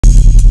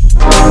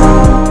ఇప్పుడు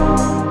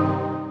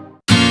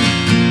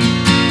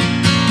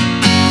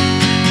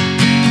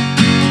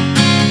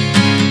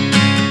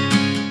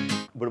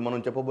మనం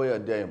చెప్పబోయే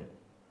అధ్యాయం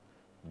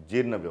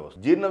జీర్ణ వ్యవస్థ.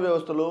 జీర్ణ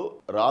వ్యవస్థలో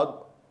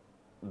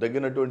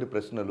దగ్గినటువంటి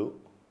ప్రశ్నలు.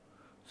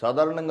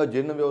 సాధారణంగా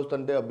జీర్ణ వ్యవస్థ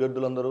అంటే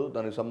అభ్యర్థులందరూ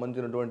దానికి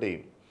సంబంధించినటువంటి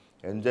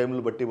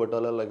ఎంజైమ్లు బట్టి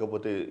పట్టాలా,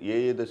 లేకపోతే ఏ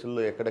ఏ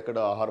దశల్లో ఎక్కడెక్కడ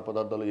ఆహార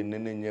పదార్థాలు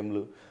ఎన్నెన్ని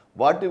ఎంజైమ్లు,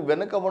 వాటి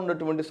వెనక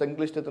ఉన్నటువంటి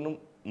సంక్లిష్టతను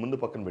ముందు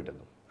పక్కన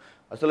పెట్టేద్దాం.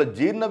 అసలు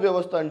జీర్ణ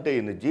వ్యవస్థ అంటే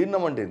ఏంది?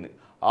 జీర్ణం అంటే ఏంది?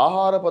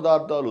 ఆహార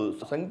పదార్థాలు,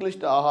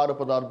 సంక్లిష్ట ఆహార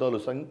పదార్థాలు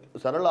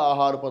సరళ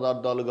ఆహార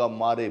పదార్థాలుగా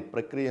మారే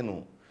ప్రక్రియను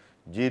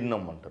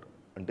జీర్ణం అంటారు.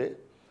 అంటే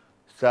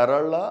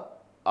సరళ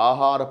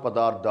ఆహార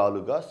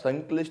పదార్థాలుగా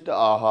సంక్లిష్ట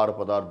ఆహార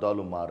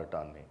పదార్థాలు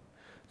మారటాన్ని.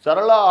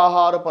 సరళ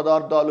ఆహార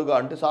పదార్థాలుగా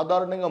అంటే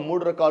సాధారణంగా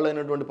 3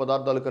 రకాలైనటువంటి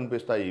పదార్థాలు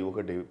కనిపిస్తాయి.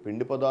 1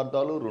 పిండి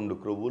పదార్థాలు, 2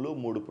 క్రొవ్వులు,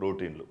 3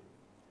 ప్రోటీన్లు.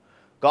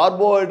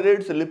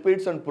 Carbohydrates,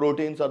 lipids and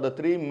proteins are the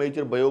 3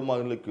 major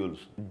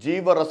biomolecules.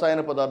 జీవ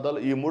రసాయన పదార్థాలు.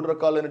 ఈ 3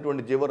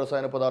 రకాలైనటువంటి జీవ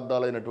రసాయన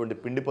పదార్థాలైనటువంటి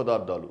పిండి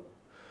పదార్థాలు.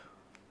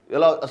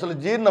 ఎలా అసలు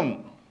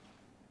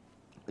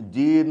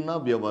జీర్ణ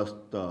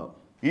వ్యవస్థ.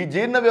 ఈ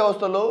జీర్ణ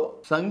వ్యవస్థలో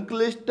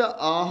సంక్లిష్ట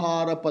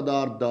ఆహార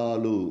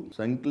పదార్థాలు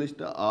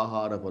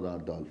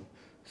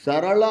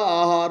సరళ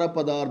ఆహార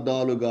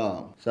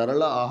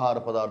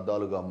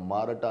పదార్థాలుగా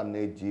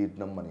మారటాన్ని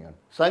జీర్ణం అని అంటారు.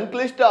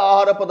 సంక్లిష్ట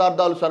ఆహార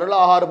పదార్థాలు సరళ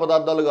ఆహార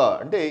పదార్థాలుగా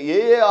అంటే ఏ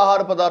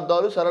ఆహార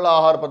పదార్థాలు సరళ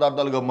ఆహార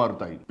పదార్థాలుగా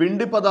మారుతాయి?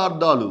 పిండి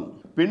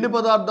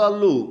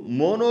పదార్థాలు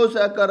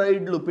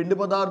మోనోసాకరైడ్లు, పిండి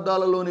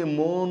పదార్థాలలోని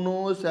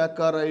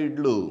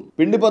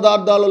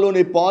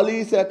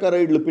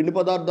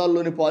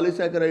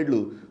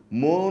పాలీసాకరైడ్లు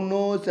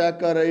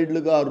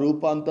మోనోసాకరైడ్లుగా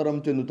రూపాంతరం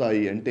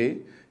చెందుతాయి. అంటే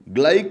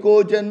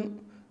గ్లైకోజన్,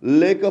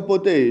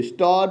 లేకపోతే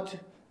స్టార్చ్,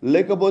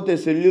 లేకపోతే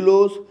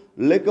సెల్యులోస్,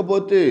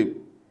 లేకపోతే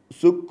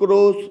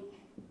సుక్రోస్,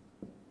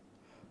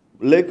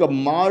 లేక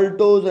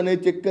మాల్టోజ్ అనే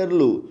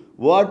చక్కెరలు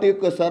వాటి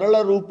యొక్క సరళ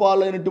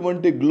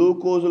రూపాలైనటువంటి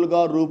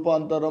గ్లూకోజులుగా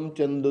రూపాంతరం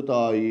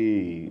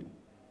చెందుతాయి.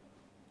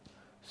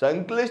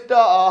 సంక్లిష్ట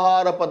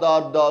ఆహార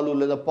పదార్థాలు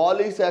లేదా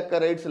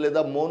పాలీసాకరైడ్స్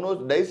లేదా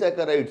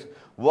డైసాకరైడ్స్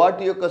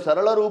వాటి యొక్క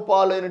సరళ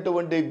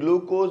రూపాలైనటువంటి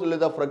గ్లూకోజ్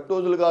లేదా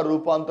ఫ్రక్టోజులుగా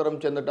రూపాంతరం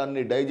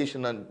చెందటాన్ని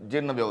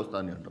జీర్ణ వ్యవస్థ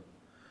అని అంటారు.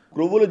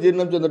 క్రొవ్వులు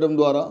జీర్ణం చెందడం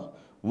ద్వారా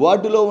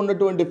వాటిలో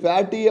ఉన్నటువంటి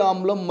ఫ్యాటీ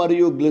ఆమ్లం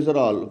మరియు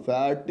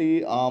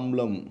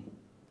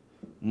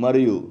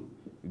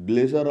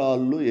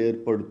గ్లిసరాల్లు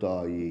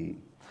ఏర్పడతాయి.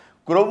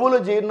 క్రొవ్వులు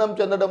జీర్ణం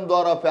చెందడం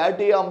ద్వారా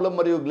ఫ్యాటీ ఆమ్లం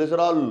మరియు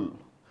గ్లిసరాల్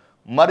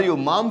మరియు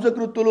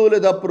మాంసకృత్తులు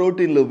లేదా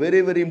ప్రోటీన్లు,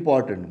 వెరీ వెరీ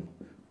ఇంపార్టెంట్,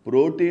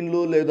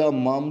 ప్రోటీన్లు లేదా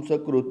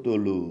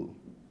మాంసకృత్తులు.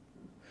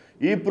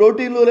 ఈ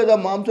ప్రోటీన్లు లేదా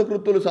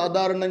మాంసకృత్తులు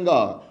సాధారణంగా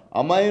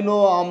అమైనో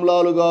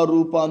ఆమ్లాలుగా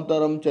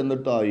రూపాంతరం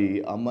చెందుతాయి.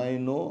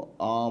 అమైనో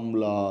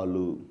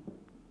ఆమ్లాలు.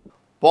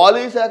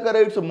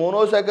 పాలీసాకరైడ్స్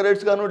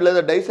మోనోసాకరైడ్స్ గాను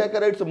లేదా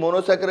డైసాకరైడ్స్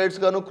మోనోసాకరైడ్స్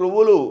గాను,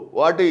 క్రొవ్వులు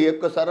వాటి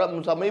యొక్క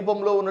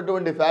సమీపంలో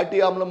ఉన్నటువంటి ఫ్యాటీ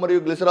ఆమ్లం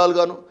మరియు గ్లిసరాల్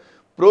గాను,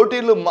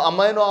 ప్రోటీన్లు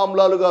అమైనో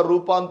ఆమ్లాలుగా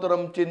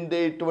రూపాంతరం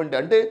చెందేటువంటి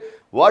అంటే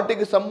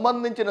వాటికి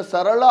సంబంధించిన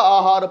సరళ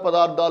ఆహార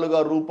పదార్థాలుగా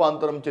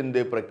రూపాంతరం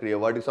చెందే ప్రక్రియ.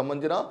 వాటికి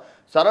సంబంధించిన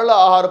సరళ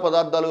ఆహార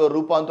పదార్థాలుగా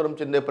రూపాంతరం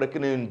చెందే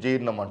ప్రక్రియను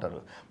జీర్ణం అంటారు.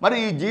 మరి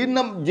ఈ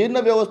జీర్ణ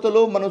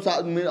వ్యవస్థలో మనం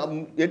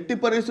ఎట్టి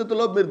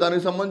పరిస్థితుల్లో మీరు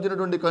దానికి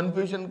సంబంధించినటువంటి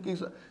కన్ఫ్యూషన్కి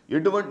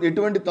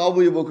ఎటువంటి తావు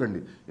ఇవ్వకండి.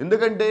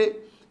 ఎందుకంటే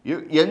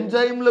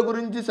ఎంజైమ్ల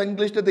గురించి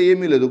సంక్లిష్టత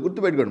ఏమీ లేదు,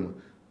 గుర్తుపెట్టుకోండి.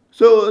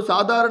 సో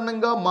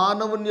సాధారణంగా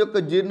మానవుని యొక్క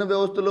జీర్ణ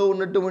వ్యవస్థలో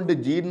ఉన్నటువంటి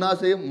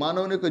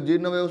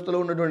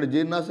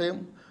జీర్ణాశయం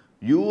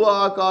యు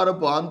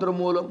ఆకారపు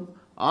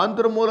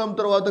ఆంత్రమూలం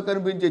తర్వాత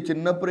కనిపించే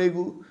చిన్న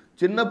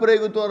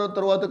ప్రేగు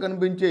తర్వాత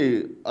కనిపించే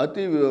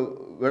అతి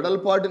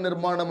వెడల్పాటి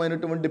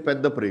నిర్మాణమైనటువంటి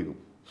పెద్ద ప్రేగు.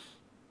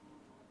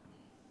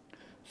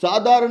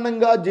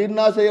 సాధారణంగా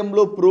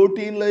జీర్ణాశయంలో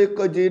ప్రోటీన్ల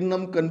యొక్క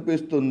జీర్ణం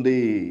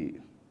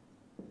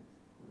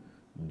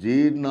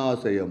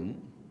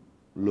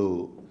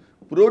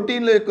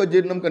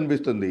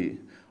కనిపిస్తుంది.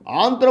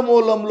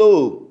 ఆంత్రమూలంలో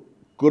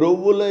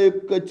క్రొవ్వులు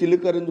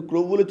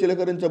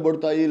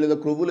చిలకరించబడతాయి లేదా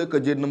క్రొవ్వుల యొక్క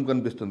జీర్ణం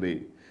కనిపిస్తుంది.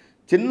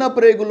 చిన్న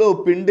ప్రేగులో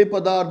పిండి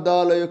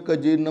పదార్థాల యొక్క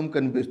జీర్ణం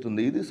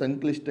కనిపిస్తుంది. ఇది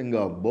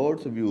సంక్లిష్టంగా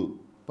బర్డ్స్ వ్యూ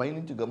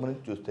పైనుంచి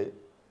గమనించి చూస్తే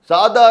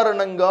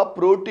సాధారణంగా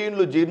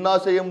ప్రోటీన్లు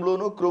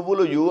జీర్ణాశయంలోను,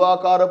 క్రొవ్వులు యు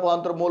ఆకారపు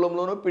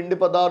ఆంత్రమూలంలోను, పిండి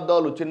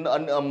పదార్థాలు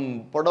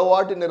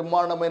పొడవాటి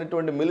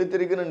నిర్మాణమైనటువంటి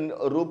మెలితిరిగిన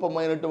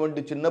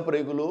రూపమైనటువంటి చిన్న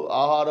ప్రేగులు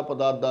ఆహార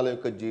పదార్థాల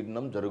యొక్క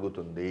జీర్ణం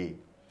జరుగుతుంది.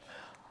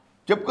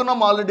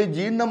 చెప్పుకున్నాం ఆల్రెడీ.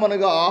 జీర్ణం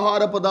అనగా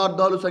ఆహార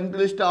పదార్థాలు,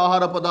 సంక్లిష్ట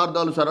ఆహార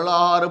పదార్థాలు సరళ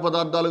ఆహార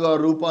పదార్థాలుగా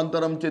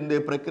రూపాంతరం చెందే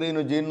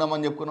ప్రక్రియను జీర్ణం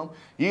అని చెప్పుకున్నాం.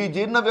 ఈ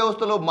జీర్ణ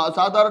వ్యవస్థలో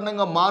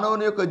సాధారణంగా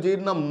మానవుని యొక్క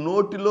జీర్ణం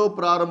నోటిలో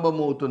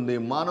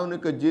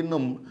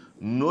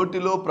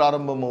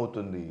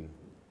ప్రారంభమవుతుంది.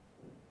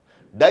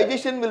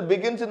 Digestion will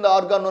begins in the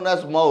organ known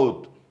as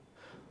mouth.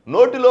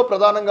 నోటిలో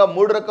ప్రధానంగా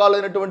 3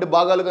 రకాలైనటువంటి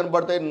భాగాలు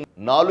కనబడతాయి: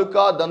 నాలుక,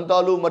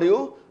 దంతాలు మరియు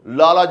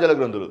లాలాజల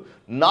గ్రంథులు.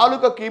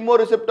 నాలుక కీమో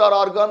రిసెప్టార్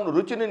ఆర్గాన్,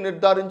 రుచిని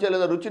నిర్ధారించే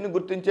లేదా రుచిని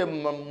గుర్తించే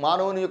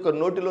మానవుని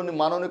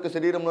యొక్క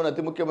శరీరంలోని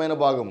అతి ముఖ్యమైన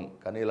భాగం.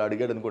 కానీ ఇలా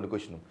అడిగాడు అనుకోండి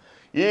క్వశ్చన్,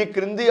 ఈ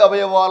క్రింది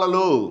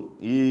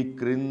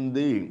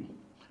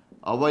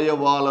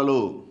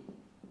అవయవాలలో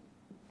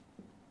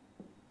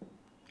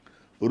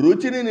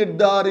రుచిని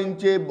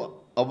నిర్ధారించే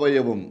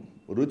అవయవం,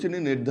 రుచిని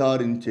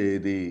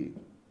నిర్ధారించేది.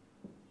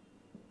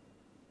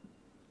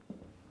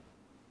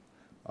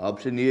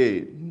 ఆప్షన్ ఏ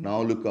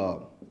నాలుక,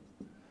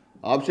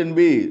 ఆప్షన్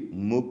బి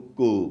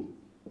ముక్కు.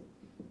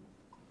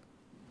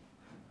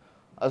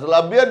 అసలు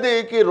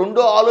అభ్యర్థికి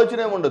రెండో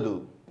ఆలోచన ఉండదు.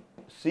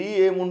 సి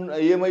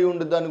ఏమై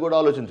ఉండదు అని కూడా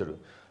ఆలోచించడు.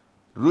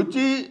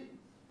 రుచి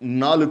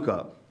నాలుక.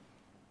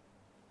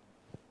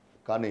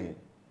 కానీ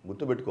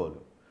గుర్తుపెట్టుకోవాలి,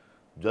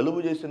 జలుబు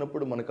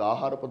చేసినప్పుడు మనకు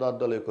ఆహార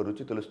పదార్థాల యొక్క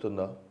రుచి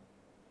తెలుస్తుందా?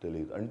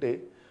 తెలియదు. అంటే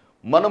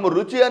మనము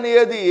రుచి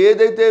అనేది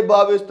ఏదైతే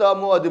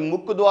భావిస్తామో అది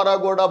ముక్కు ద్వారా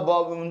కూడా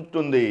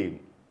ఉంటుంది.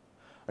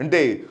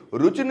 అంటే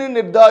రుచిని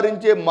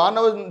నిర్ధారించే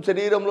మానవ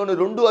శరీరంలోని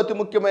రెండు అతి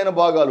ముఖ్యమైన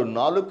భాగాలు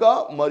నాలుక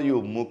మరియు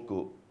ముక్కు.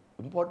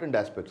 Important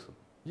aspects.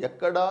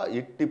 ఎక్కడ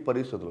ఎట్టి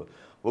పరిస్థితులు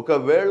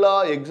ఒకవేళ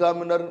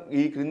ఎగ్జామినర్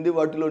ఈ క్రింది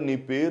వాటిలో నీ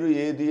పేరు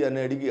ఏది అని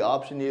అడిగి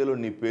ఆప్షన్ ఏలో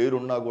నీ పేరు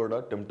ఉన్నా కూడా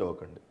టెంప్ట్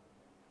అవ్వకండి.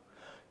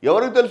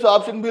 ఎవరికి తెలుసు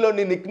ఆప్షన్ బిలో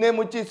నీ నిక్ నేమ్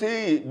వచ్చి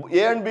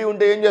ఏ అండ్ బి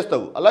ఉంటే ఏం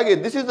చేస్తావు? అలాగే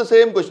this is the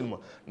same question.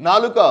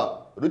 నాలుక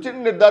రుచిని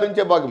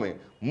నిర్ధారించే భాగమే.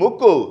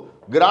 ముక్కు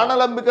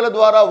గ్రాణలంబికల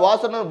ద్వారా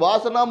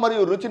వాసన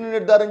మరియు రుచిని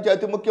నిర్ధారించే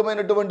అతి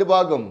ముఖ్యమైనటువంటి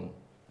భాగం.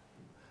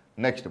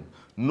 నెక్స్ట్,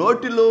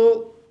 నోటిలో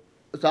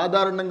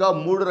సాధారణంగా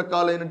 3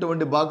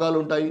 రకాలైనటువంటి భాగాలు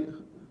ఉంటాయి.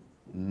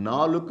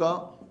 నాలుక,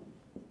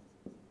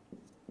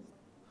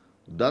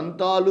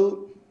 దంతాలు,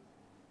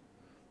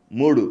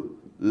 3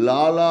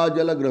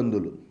 లాలాజల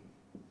గ్రంథులు.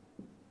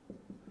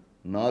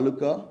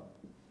 నాలుక,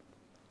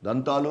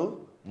 దంతాలు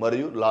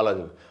మరియు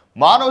లాలాజల.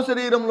 మానవ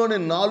శరీరంలోని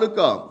నాలుక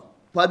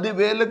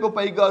 10,000కు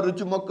పైగా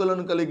రుచి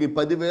మొక్కలను కలిగి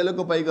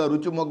 10,000కు పైగా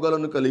రుచి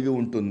మొగ్గలను కలిగి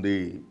ఉంటుంది.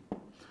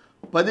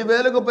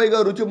 10,000కు పైగా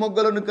రుచి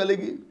మొగ్గలను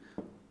కలిగి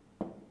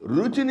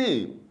రుచిని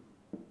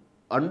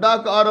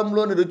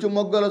అండాకారంలోని రుచి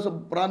మొగ్గల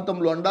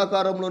ప్రాంతంలో,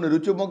 అండాకారంలోని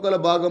రుచి మొగ్గల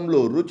భాగంలో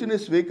రుచిని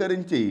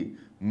స్వీకరించి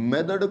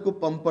మెదడుకు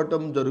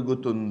పంపటం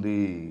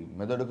జరుగుతుంది.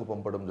 మెదడుకు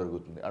పంపడం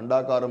జరుగుతుంది.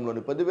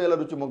 అండాకారంలోని 10,000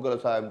 రుచి మొగ్గల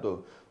సాయంతో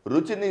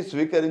రుచిని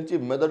స్వీకరించి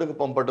మెదడుకు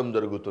పంపటం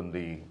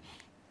జరుగుతుంది.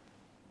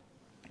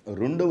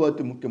 రెండవ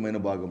అతి ముఖ్యమైన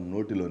భాగం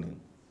నోటిలోని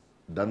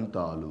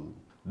దంతాలు.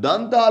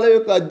 దంతాల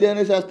యొక్క అధ్యయన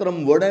శాస్త్రం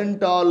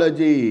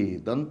ఒడెంటాలజీ.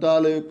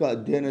 దంతాల యొక్క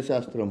అధ్యయన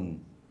శాస్త్రం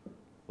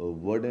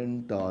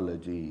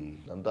ఒడెంటాలజీ.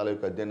 దంతాల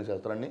యొక్క అధ్యయన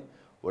శాస్త్రాన్ని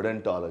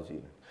ఒడెంటాలజీ.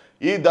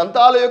 ఈ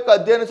దంతాల యొక్క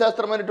అధ్యయన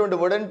శాస్త్రమైనటువంటి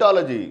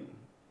ఒడెంటాలజీ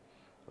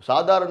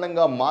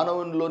సాధారణంగా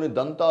మానవునిలోని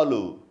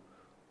దంతాలు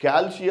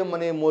కాల్షియం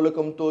అనే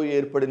మూలకంతో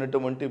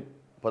ఏర్పడినటువంటి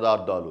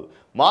పదార్థాలు.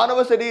 మానవ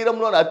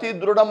శరీరంలోని అతి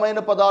దృఢమైన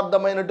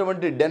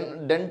పదార్థమైనటువంటి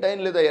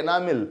డెంటైన్ లేదా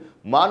ఎనామిల్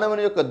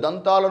మానవుని యొక్క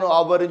దంతాలను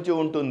ఆవరించి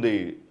ఉంటుంది.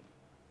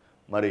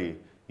 మరి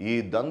ఈ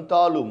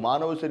దంతాలు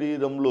మానవ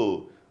శరీరంలో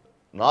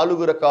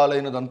 4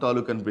 రకాలైన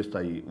దంతాలు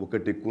కనిపిస్తాయి.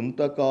 1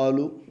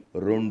 కుంతకాలు,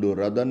 2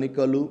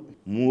 రదనికలు,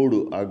 3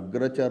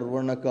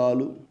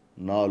 అగ్రచర్వణకాలు,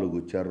 4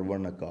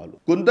 చర్వణకాలు.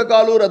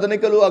 కుంతకాలు,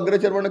 రదనికలు,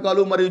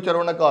 అగ్రచర్వణకాలు మరియు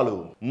చర్వణకాలు.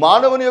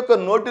 మానవుని యొక్క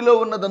నోటిలో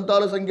ఉన్న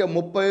దంతాల సంఖ్య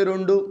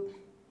 32.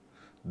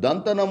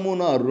 దంత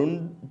నమూనా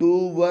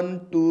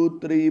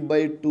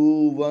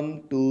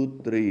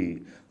 2123/2123.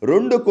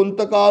 2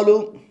 కుంతకాలు,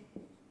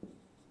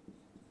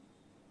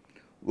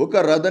 1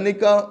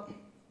 రదనిక,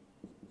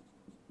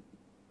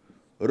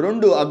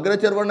 2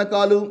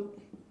 అగ్రచర్వణకాలు,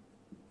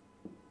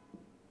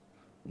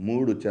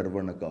 3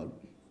 చర్వణకాలు.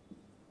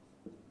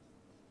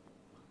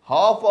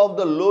 Half of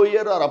the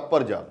lower are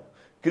upper జా.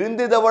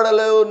 క్రింది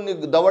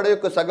దవడ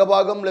యొక్క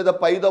సగభాగం లేదా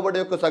పై దవడ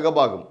యొక్క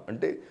సగభాగం.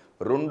 అంటే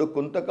 2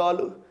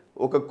 కుంతకాలు,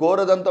 1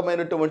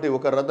 కోరదంతమైనటువంటి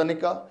 1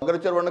 రదనిక,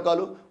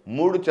 అగ్రచర్వణకాలు,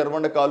 3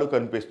 చర్వణకాలు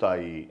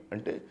కనిపిస్తాయి.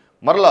 అంటే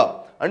మరలా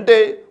అంటే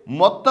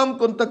మొత్తం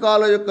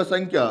కుంతకాల యొక్క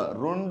సంఖ్య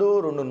 2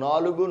 2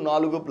 4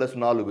 4 +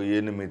 4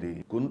 8.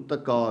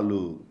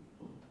 కుంతకాలు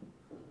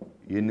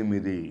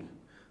 8,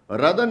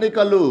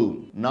 రదనికలు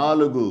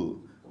 4,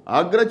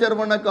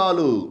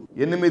 అగ్రచర్వణకాలు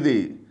 8,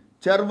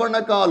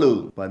 చర్వణకాలు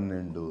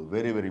 12.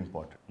 Very very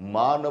important.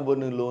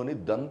 మానవునిలోని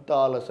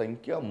దంతాల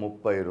సంఖ్య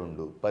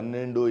 32.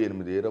 12,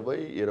 8,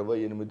 20,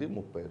 28,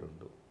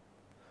 32.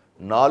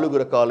 4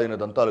 రకాలైన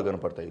దంతాలు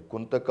కనపడతాయి.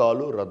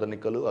 కుంతకాలు,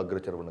 రదనికలు,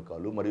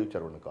 అగ్రచర్వణకాలు మరియు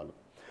చర్వణకాలు.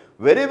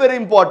 Very very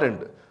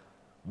important.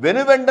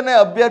 వెంటనే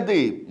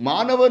అభ్యర్థి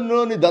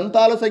మానవునిలోని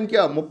దంతాల సంఖ్య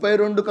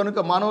 32 కనుక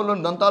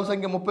మానవులోని దంతాల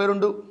సంఖ్య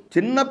 32.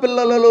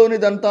 చిన్నపిల్లలలోని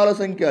దంతాల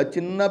సంఖ్య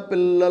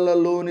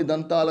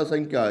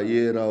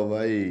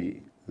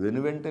 20.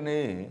 వెంటనే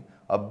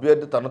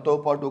అభ్యర్థి తనతో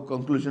పాటు ఒక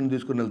కంక్లూషన్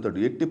తీసుకుని వెళ్తాడు.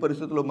 ఎట్టి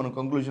పరిస్థితుల్లో మనం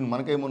కంక్లూషన్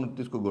మనకేమో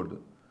తీసుకోకూడదు.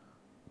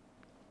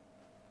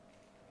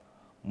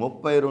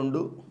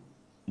 32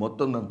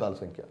 మొత్తం దంతాల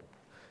సంఖ్య.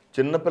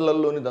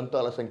 చిన్నపిల్లల్లోని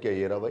దంతాల సంఖ్య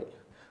 20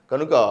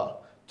 కనుక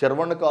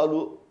చర్వణకాలు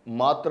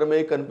మాత్రమే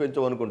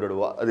కనిపించవనుకుంటాడు.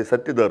 అది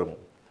సత్యధర్మం.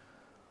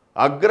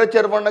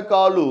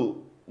 అగ్రచర్వణకాలు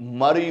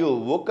మరియు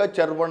 1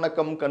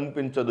 చర్వణకం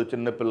కనిపించదు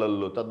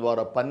చిన్నపిల్లల్లో.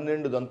 తద్వారా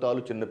 12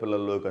 దంతాలు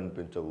చిన్నపిల్లల్లో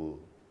కనిపించవు.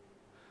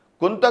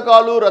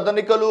 కుంతకాలు,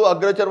 రదనికలు,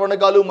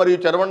 అగ్రచర్వణకాలు మరియు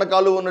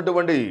చర్వణకాలు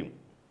ఉన్నటువంటి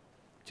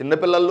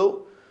చిన్నపిల్లల్లో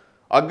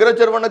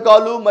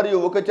అగ్రచర్వణకాలు మరియు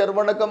ఒక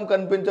చర్వణకం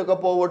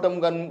కనిపించకపోవటం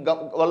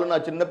వలన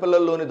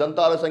చిన్నపిల్లల్లోని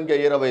దంతాల సంఖ్య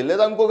 20.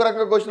 లేదా ఇంకొక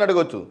రకంగా క్వశ్చన్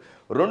అడగొచ్చు,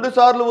 2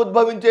 సార్లు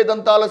ఉద్భవించే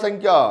దంతాల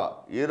సంఖ్య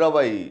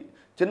 20,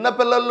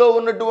 చిన్నపిల్లల్లో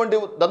ఉన్నటువంటి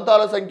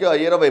దంతాల సంఖ్య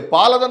 20,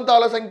 పాల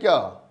దంతాల సంఖ్య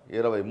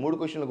 20.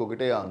 3 క్వశ్చన్లకు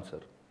ఒకటే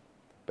ఆన్సర్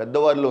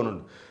పెద్దవారిలో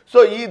నుండి. సో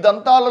ఈ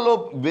దంతాలలో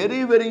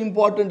వెరీ వెరీ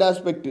ఇంపార్టెంట్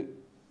ఆస్పెక్ట్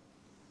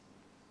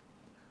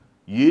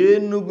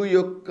ఏనుగు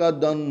యొక్క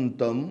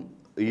దంతం.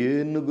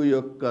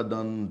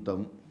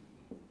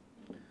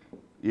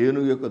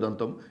 ఏనుగు యొక్క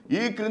దంతం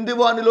ఈ క్రింది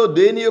వానిలో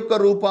దేని యొక్క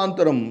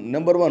రూపాంతరం?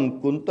 Number 1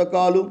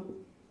 కుంతకాలు,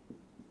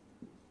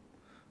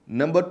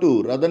 number 2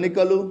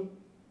 రదనికలు,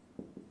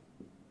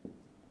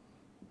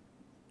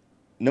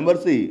 number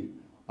C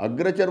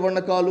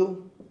అగ్రచర్వణకాలు,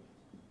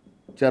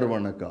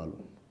 చర్వణకాలు.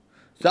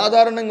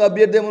 సాధారణంగా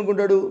అభ్యర్థి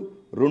ఏమనుకుంటాడు?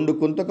 2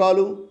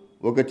 కుంతకాలు,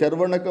 1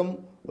 చర్వణకం,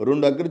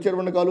 2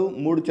 అగ్రచర్వణకాలు,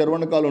 3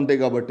 చర్వణకాలు ఉంటాయి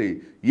కాబట్టి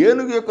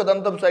ఏనుగు యొక్క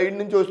దంతం సైడ్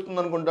నుంచి వస్తుంది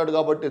అనుకుంటాడు.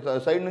 కాబట్టి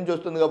సైడ్ నుంచి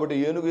వస్తుంది కాబట్టి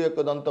ఏనుగు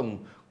యొక్క దంతం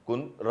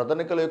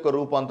రతనికల యొక్క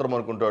రూపాంతరం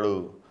అనుకుంటాడు.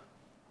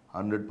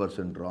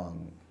 100%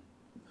 రాంగ్.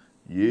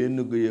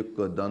 ఏనుగు యొక్క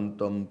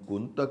దంతం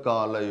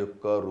కుంతకాల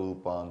యొక్క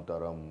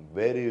రూపాంతరం.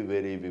 Very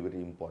very very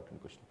important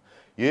question.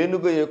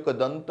 ఏనుగు యొక్క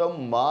దంతం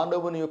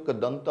మానవుని యొక్క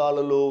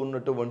దంతాలలో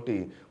ఉన్నటువంటి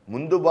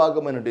ముందు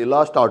భాగమైన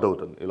ఇలా స్టార్ట్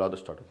అవుతుంది.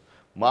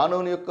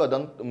 మానవుని యొక్క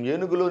దంతం,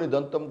 ఏనుగులోని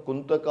దంతం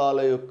కుంతకాల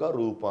యొక్క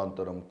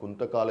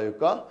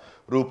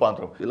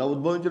రూపాంతరం. ఇలా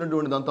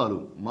ఉద్భవించినటువంటి దంతాలు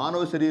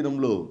మానవ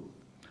శరీరంలో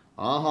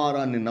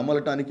ఆహారాన్ని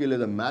నమలటానికి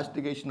లేదా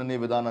మాస్టికేషన్ అనే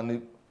విధానాన్ని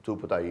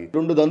చూపుతాయి.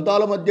 2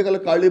 దంతాల మధ్య గల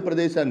ఖాళీ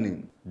ప్రదేశాన్ని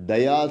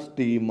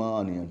డయాస్టీమా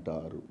అని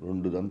అంటారు.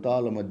 2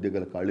 దంతాల మధ్య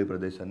గల ఖాళీ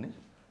ప్రదేశాన్ని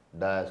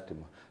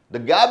డయాస్టీమా. The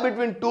gap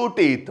between 2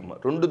 teeth.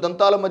 2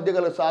 దంతాల మధ్య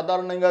గల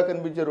సాధారణంగా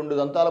కనిపించే 2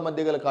 దంతాల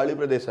మధ్య గల ఖాళీ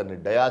ప్రదేశాన్ని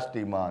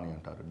డయాస్టీమా అని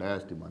అంటారు.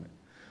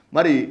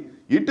 మరి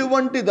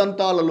ఇటువంటి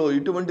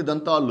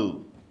దంతాలు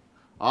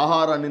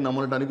ఆహారాన్ని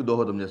నమలటానికి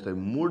దోహదం చేస్తాయి.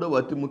 3వ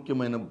అతి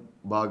ముఖ్యమైన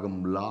భాగం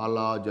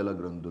లాలాజల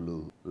గ్రంథులు.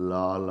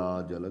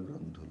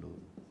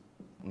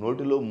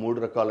 నోటిలో 3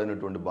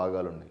 రకాలైనటువంటి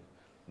భాగాలు ఉన్నాయి.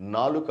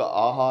 నాలుక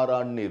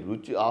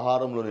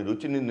ఆహారంలోని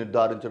రుచిని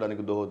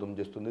నిర్ధారించడానికి దోహదం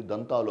చేస్తుంది.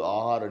 దంతాలు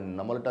ఆహారాన్ని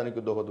నమలటానికి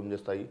దోహదం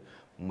చేస్తాయి.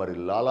 మరి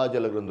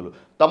లాలాజల గ్రంథులు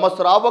తమ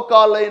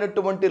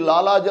స్రావకాలైనటువంటి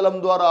లాలాజలం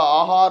ద్వారా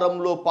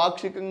ఆహారంలో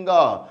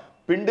పాక్షికంగా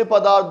పిండి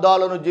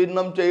పదార్థాలను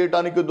జీర్ణం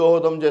చేయడానికి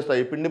దోహదం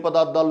చేస్తాయి.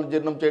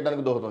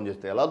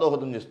 ఎలా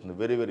దోహదం చేస్తుంది?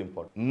 Very very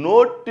important.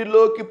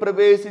 నోటిలోకి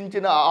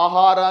ప్రవేశించిన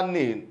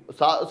ఆహారాన్ని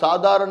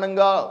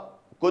సాధారణంగా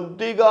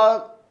కొద్దిగా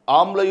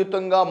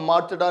ఆమ్లయుతంగా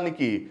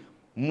మార్చడానికి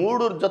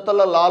 3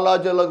 జతల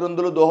లాలాజల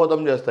గ్రంథులు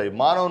దోహదం చేస్తాయి.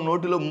 మానవ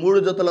నోటిలో 3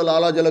 జతల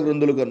లాలాజల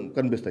గ్రంథులు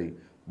కనిపిస్తాయి.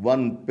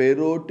 1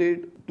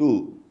 పెరోటిడ్, 2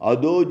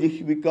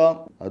 అధోజిహ్విక,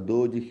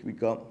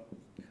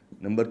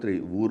 నెంబర్ 3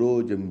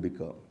 ఊరోజంబిక.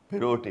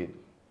 పెరోటిడ్.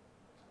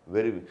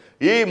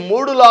 ఈ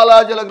 3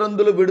 లాలాజల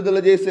గ్రంథులు విడుదల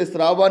చేసే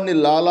స్రావాన్ని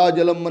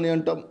లాలాజలం అని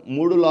అంటాం.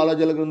 3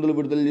 లాలాజల గ్రంథులు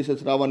విడుదల చేసే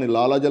స్రావాన్ని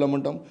లాలాజలం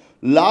అంటాం.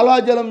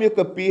 లాలాజలం యొక్క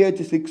pH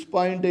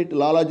 6.8.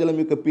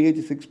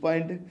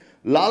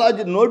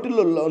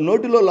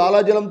 నోటిలో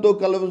లాలాజలంతో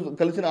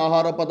కలిసిన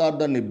ఆహార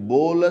పదార్థాన్ని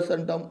బోలస్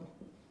అంటాం.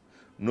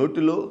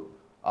 నోటిలో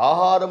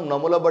ఆహారం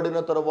నములబడిన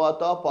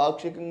తర్వాత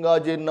పాక్షికంగా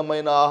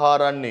జీర్ణమైన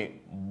ఆహారాన్ని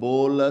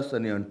బోలస్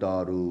అని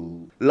అంటారు.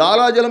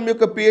 లాలాజలం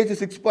యొక్క pH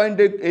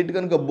 6.8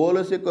 కనుక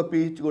బోలస్ యొక్క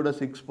pH కూడా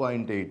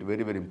 6.8.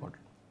 Very very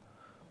important.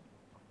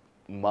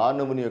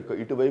 మానవుని యొక్క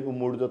ఇటువైపు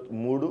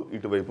 3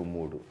 ఇటువైపు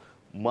 3.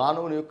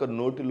 మానవుని యొక్క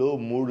నోటిలో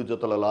 3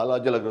 జతల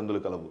లాలాజల గ్రంథులు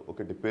కలవు.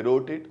 ఒకటి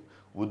పెరోటిడ్,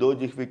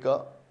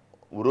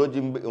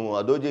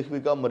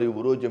 అధోజిహ్విక మరియు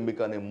ఊరోజంబిక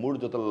అనే 3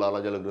 జతల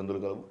లాలాజల గ్రంథులు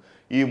కలవు.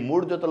 ఈ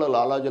 3 జతల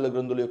లాలాజల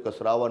గ్రంథుల యొక్క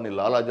స్రావాన్ని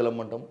లాలాజలం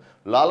అంటాం.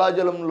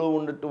 లాలాజలం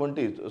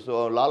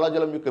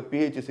యొక్క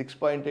pH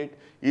 6.8.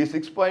 ఈ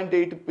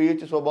 6.8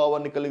 pH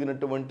స్వభావాన్ని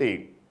కలిగినటువంటి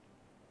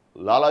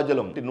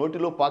లాలాజలం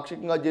నోటిలో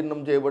పాక్షికంగా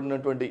జీర్ణం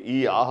చేయబడినటువంటి ఈ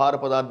ఆహార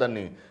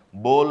పదార్థాన్ని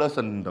బోలస్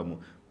అంటాము.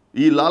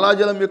 ఈ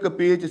లాలాజలం యొక్క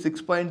pH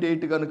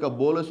 6.8 కనుక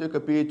బోలస్ యొక్క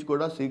pH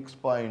కూడా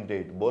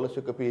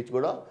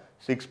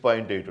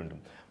 6.8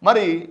 ఉంటుంది.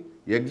 మరి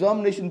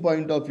ఎగ్జామినేషన్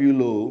పాయింట్ ఆఫ్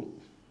వ్యూలో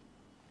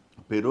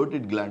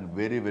parotid gland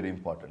very very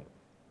important.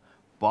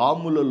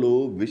 పాములలో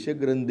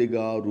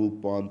విషగ్రంథిగా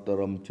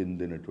రూపాంతరం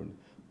చెందినటువంటి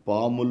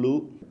పాములు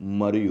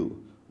మరియు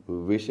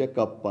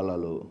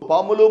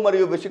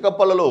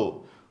విషకప్పలలో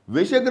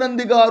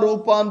విషగ్రంథిగా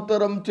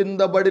రూపాంతరం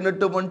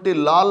చెందబడినటువంటి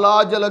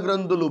లాలాజల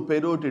గ్రంథులు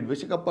పెరోటిడ్.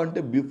 విషకప్ప అంటే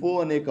బిఫో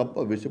అనే కప్ప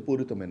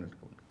విషపూరితమైన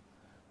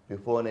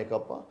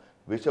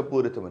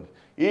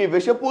ఈ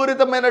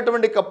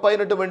విషపూరితమైనటువంటి కప్ప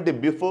అయినటువంటి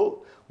బిఫో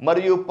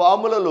మరియు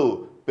పాములలో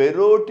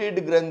పెరోటిడ్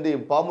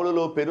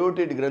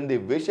గ్రంథి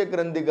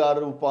విషగ్రంథిగా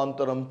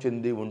రూపాంతరం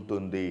చెంది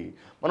ఉంటుంది.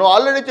 మనం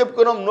ఆల్రెడీ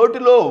చెప్పుకున్నాం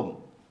నోటిలో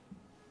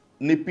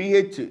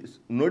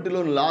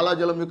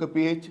లాలాజలం యొక్క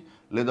pH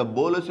లేదా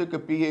బోలస్ యొక్క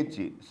pH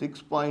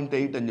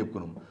 6.8 అని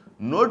చెప్పుకున్నాం.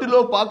 నోటిలో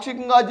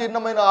పాక్షికంగా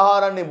జీర్ణమైన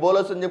ఆహారాన్ని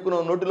బోలస్ అని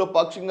చెప్పుకున్నాం. నోటిలో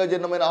పాక్షికంగా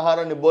జీర్ణమైన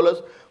ఆహారాన్ని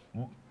బోలస్.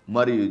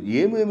 మరి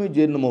ఏమేమి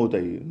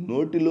జీర్ణమవుతాయి?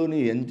 నోటిలోని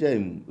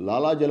ఎంజైమ్,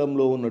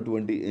 లాలాజలంలో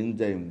ఉన్నటువంటి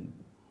ఎంజైమ్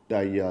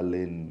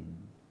టయాలిన్.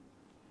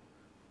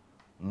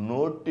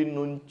 నోటి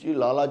నుంచి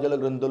లాలాజల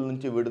గ్రంథుల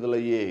నుంచి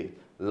విడుదలయ్యే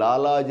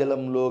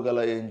లాలాజలంలో గల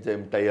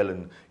ఎంజైమ్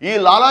టయలిన్. ఈ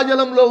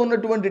లాలాజలంలో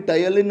ఉన్నటువంటి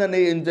టయలిన్ అనే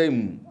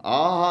ఎంజైమ్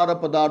ఆహార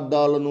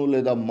పదార్థాలను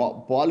లేదా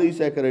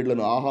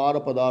పాలీసాకరైడ్లను ఆహార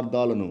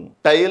పదార్థాలను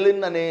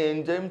టయలిన్ అనే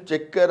ఎంజైమ్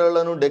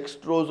చక్కెరలను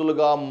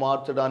డెక్స్ట్రోజులుగా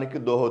మార్చడానికి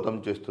దోహదం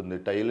చేస్తుంది.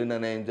 టయలిన్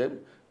అనే ఎంజైమ్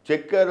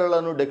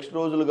చక్కెరలను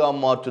డెక్స్ట్రోజులుగా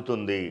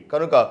మార్చుతుంది.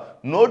 కనుక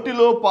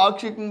నోటిలో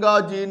పాక్షికంగా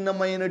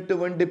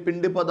జీర్ణమైనటువంటి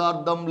పిండి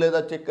పదార్థం లేదా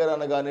చక్కెర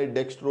అనగానే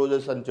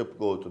డెక్స్ట్రోజెస్ అని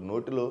చెప్పుకోవచ్చు.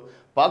 నోటిలో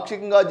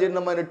పాక్షికంగా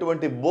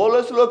జీర్ణమైనటువంటి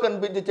బోలస్లో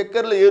కనిపించే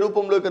చక్కెరలు ఏ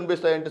రూపంలో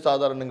కనిపిస్తాయంటే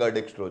సాధారణంగా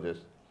డెక్స్ట్రోజెస్.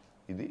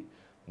 ఇది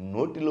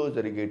నోటిలో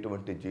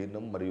జరిగేటువంటి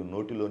జీర్ణం మరియు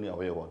నోటిలోని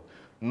అవయవాలు.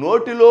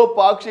 నోటిలో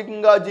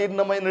పాక్షికంగా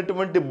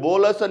జీర్ణమైనటువంటి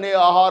బోలస్ అనే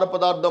ఆహార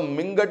పదార్థం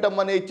మింగటం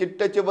అనే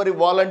చిట్ట చివరి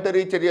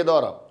వాలంటరీ చర్య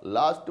ద్వారా,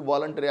 last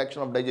voluntary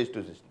action of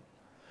digestive system,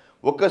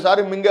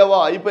 ఒక్కసారి మింగావా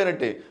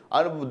అయిపోయినట్టే.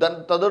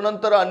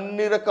 తదనంతర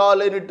అన్ని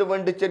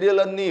రకాలైనటువంటి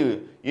చర్యలన్నీ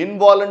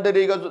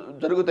ఇన్వాలంటరీగా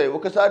జరుగుతాయి.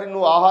 ఒకసారి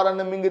నువ్వు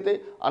ఆహారాన్ని మింగితే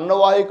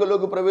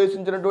అన్నవాహికలోకి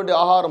ప్రవేశించినటువంటి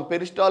ఆహారం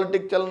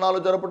పెరిస్టాల్టిక్ చలనాలు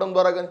జరపడం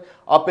ద్వారా కానీ,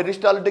 ఆ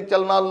పెరిస్టాల్టిక్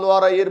చలనాల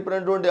ద్వారా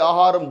ఏర్పడినటువంటి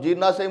ఆహారం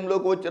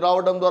జీర్ణాశయంలోకి వచ్చి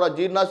రావడం ద్వారా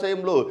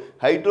జీర్ణాశయంలో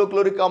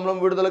హైడ్రోక్లోరిక్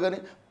ఆమ్లం విడుదల కానీ,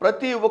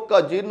 ప్రతి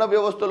ఒక్క జీర్ణ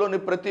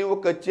వ్యవస్థలోని ప్రతి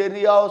ఒక్క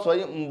చర్య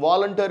స్వయం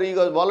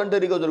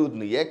వాలంటరీగా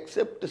జరుగుతుంది.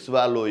 ఎక్సెప్ట్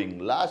స్వాలోయింగ్,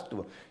 లాస్ట్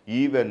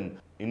ఈవెన్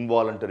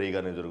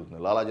ఇన్వాలంటరీగానే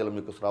జరుగుతుంది. లాలాజలం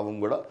యొక్క స్రావం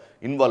కూడా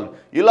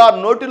ఇలా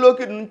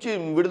నోటిలోకి నుంచి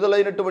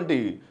విడుదలైనటువంటి,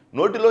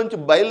 నోటిలోంచి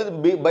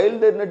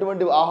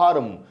బయలుదేరినటువంటి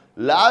ఆహారం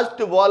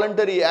last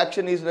voluntary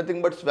action is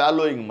nothing but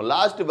swallowing.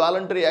 Last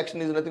voluntary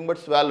action is nothing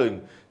but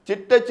swallowing.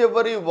 చిట్ట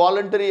చివరి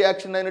వాలంటరీ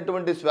యాక్షన్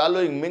అయినటువంటి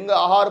స్వాలోయింగ్,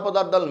 ఆహార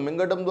పదార్థాలను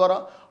మింగడం ద్వారా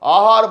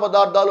ఆహార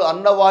పదార్థాలు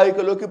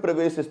అన్నవాహికలోకి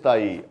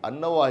ప్రవేశిస్తాయి.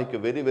 అన్నవాహిక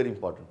వెరీ వెరీ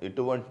ఇంపార్టెంట్.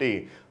 ఇటువంటి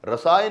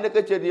రసాయనిక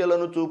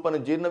చర్యలను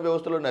చూపని జీర్ణ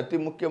వ్యవస్థలోని అతి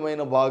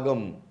ముఖ్యమైన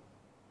భాగం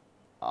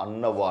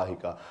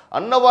అన్నవాహిక.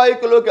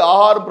 అన్నవాహికలోకి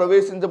ఆహారం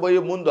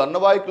ప్రవేశించబోయే ముందు,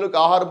 అన్నవాహికలోకి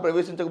ఆహారం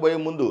ప్రవేశించకపోయే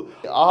ముందు,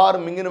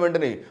 ఆహారం మింగిన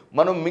వెంటనే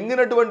మనం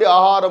మింగినటువంటి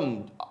ఆహారం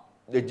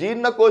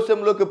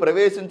జీర్ణకోశంలోకి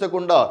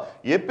ప్రవేశించకుండా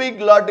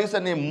ఎపిగ్లాటిస్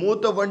అనే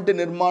మూత వంటి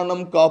నిర్మాణం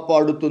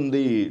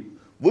కాపాడుతుంది.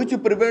 Which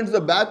prevents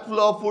the back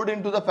flow of food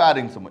in to the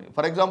pharynx.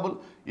 For example,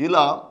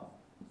 ఇలా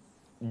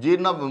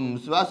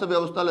శ్వాస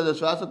వ్యవస్థ లేదా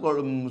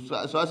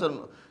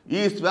ఈ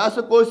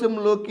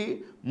శ్వాసకోశంలోకి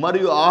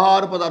మరియు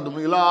ఆహార పదార్థం,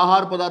 ఇలా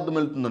ఆహార పదార్థం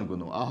వెళ్తుంది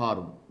అనుకుందాం.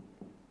 ఆహారం,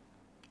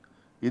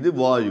 ఇది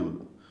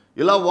వాయువులు.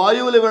 ఇలా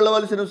వాయువులు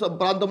వెళ్ళవలసిన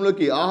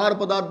ప్రాంతంలోకి ఆహార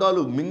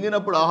పదార్థాలు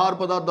మింగినప్పుడు ఆహార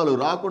పదార్థాలు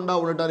రాకుండా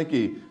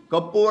ఉండటానికి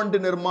కప్పు వంటి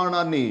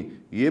నిర్మాణాన్ని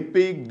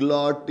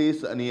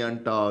ఎపిగ్లాటిస్ అని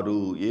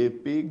అంటారు.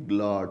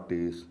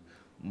 ఎపిగ్లాటిస్.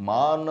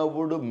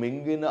 మానవుడు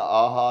మింగిన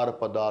ఆహార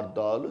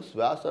పదార్థాలు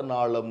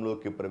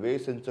శ్వాసనాళంలోకి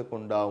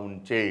ప్రవేశించకుండా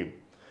ఉంచే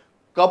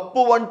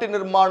కప్పు వంటి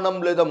నిర్మాణం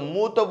లేదా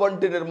మూత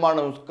వంటి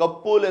నిర్మాణం,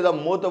 కప్పు లేదా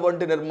మూత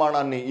వంటి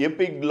నిర్మాణాన్ని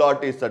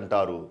ఎపిగ్లాటిస్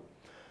అంటారు.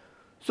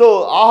 సో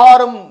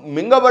ఆహారం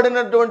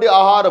మింగబడినటువంటి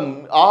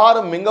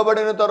ఆహారం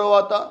మింగబడిన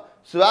తరువాత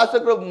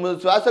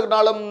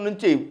శ్వాసనాళం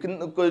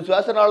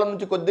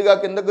నుంచి కొద్దిగా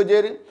కిందకు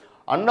చేరి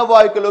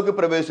అన్నవాహికలోకి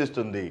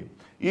ప్రవేశిస్తుంది.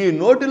 ఈ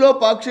నోటిలో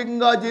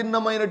పాక్షికంగా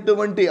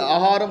జీర్ణమైనటువంటి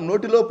ఆహారం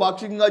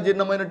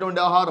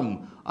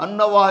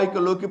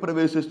అన్నవాహికలోకి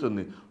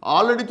ప్రవేశిస్తుంది.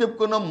 ఆల్రెడీ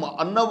చెప్పుకున్నాం,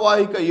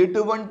 అన్నవాహిక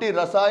ఎటువంటి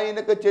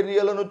రసాయనిక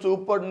చర్యలను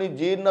చూపని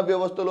జీర్ణ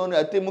వ్యవస్థలోని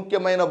అతి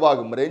ముఖ్యమైన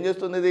భాగం. మరి ఏం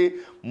చేస్తుంది? ఇది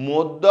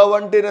ముద్ద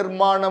వంటి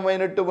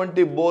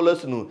నిర్మాణమైనటువంటి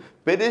బోలస్ను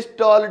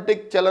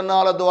పెరిస్టాల్టిక్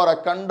చలనాల ద్వారా,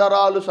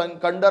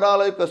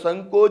 కండరాల యొక్క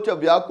సంకోచ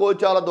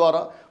వ్యాకోచాల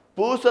ద్వారా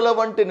పూసల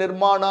వంటి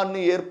నిర్మాణాన్ని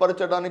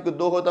ఏర్పరచడానికి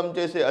దోహదం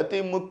చేసే అతి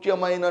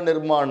ముఖ్యమైన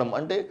నిర్మాణం.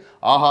 అంటే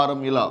ఆహారం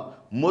ఇలా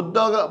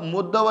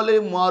ముద్దవలే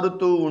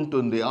మారుతూ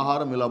ఉంటుంది.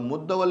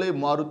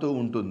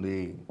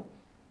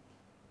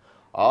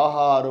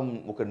 ఆహారం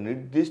ఒక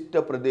నిర్దిష్ట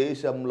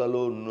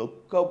ప్రదేశంలో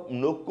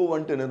నొక్కు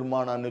వంటి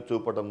నిర్మాణాన్ని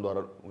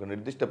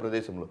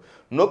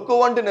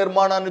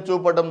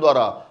చూపటం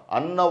ద్వారా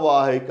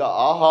అన్నవాహిక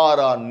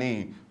ఆహారాన్ని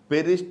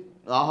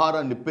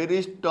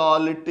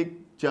పెరిస్టాలిటిక్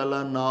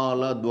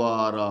చలనాల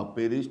ద్వారా,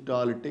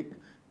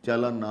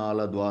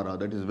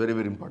 that is very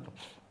very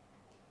important.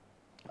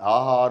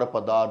 ఆహార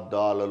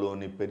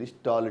పదార్థాలలోని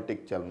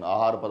పెరిస్టాలిటిక్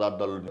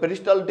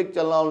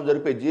చలనాలను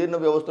జరిపే జీర్ణ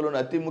వ్యవస్థలోని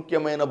అతి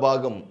ముఖ్యమైన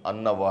భాగం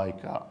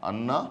అన్నవాహిక.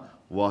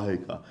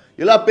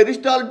 ఇలా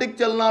పెరిస్టాలిటిక్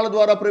చలనాల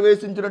ద్వారా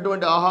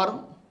ప్రవేశించినటువంటి ఆహారం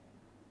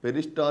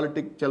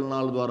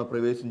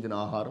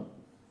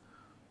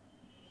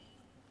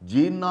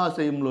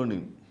జీర్ణాశయంలోకి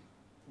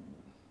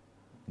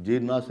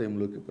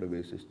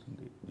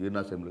ప్రవేశిస్తుంది.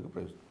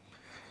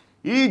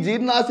 ఈ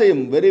జీర్ణాశయం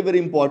వెరీ వెరీ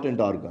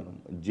ఇంపార్టెంట్ ఆర్గానం.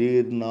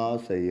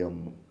 జీర్ణాశయం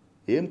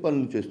ఏం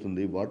పనులు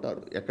చేస్తుంది?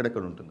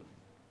 ఎక్కడెక్కడ ఉంటుంది?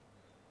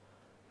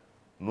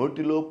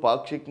 నోటిలో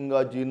పాక్షికంగా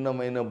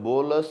జీర్ణమైన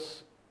బోలస్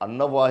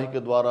అన్నవాహిక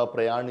ద్వారా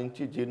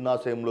ప్రయాణించి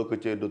జీర్ణాశయంలోకి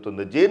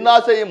చేరుతుంది.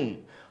 జీర్ణాశయం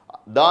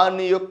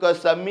దాని యొక్క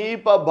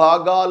సమీప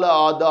భాగాల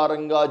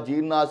ఆధారంగా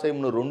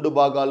జీర్ణాశయంను 2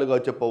 భాగాలుగా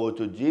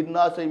చెప్పవచ్చు.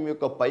 జీర్ణాశయం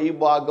యొక్క పై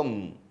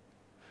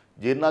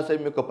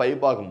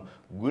భాగం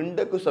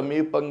గుండెకు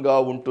సమీపంగా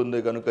ఉంటుంది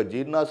కనుక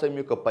జీర్ణాశయం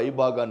యొక్క పై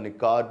భాగాన్ని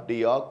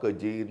కార్డియాక్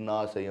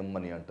జీర్ణాశయం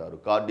అని అంటారు.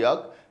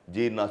 కార్డియాక్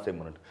జీర్ణాశయం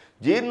అన్నట్టు.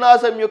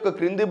 జీర్ణాశయం యొక్క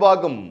క్రింది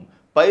భాగం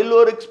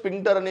పైలోరిక్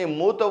స్పింక్టర్ అనే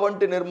మూత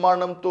వంటి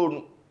నిర్మాణంతో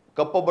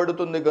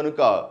కప్పబడుతుంది కనుక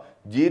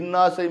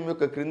జీర్ణాశయం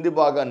యొక్క క్రింది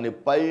భాగాన్ని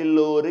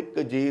పైలోరిక్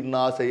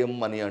జీర్ణాశయం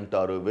అని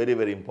అంటారు. Very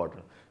very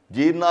important.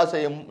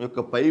 జీర్ణాశయం యొక్క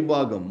పై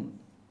భాగం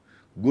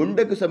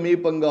గుండెకు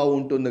సమీపంగా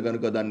ఉంటుంది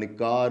కనుక దాన్ని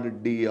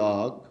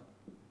కార్డియాక్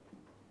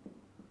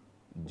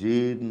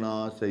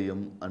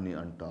జీర్ణాశయం అని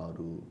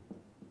అంటారు.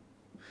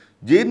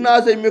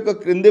 జీర్ణాశయం యొక్క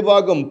క్రింది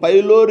భాగం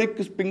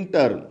పైలోరిక్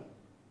స్పింక్టర్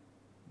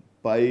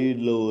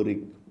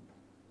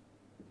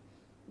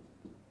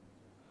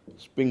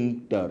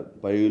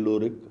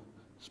పైలోరిక్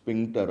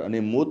స్పింక్టర్ అనే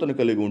మూతను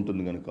కలిగి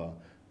ఉంటుంది కనుక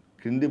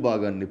క్రింది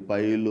భాగాన్ని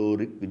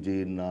పైలోరిక్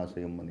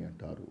జీర్ణాశయం అని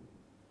అంటారు.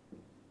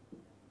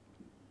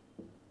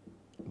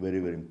 Very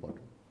very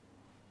important.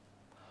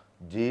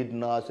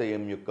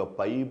 జీర్ణాశయం యొక్క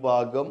పై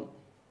భాగం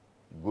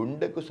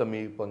గుండెకు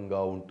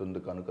సమీపంగా ఉంటుంది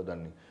కనుక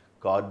దాన్ని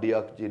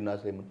కార్డియాక్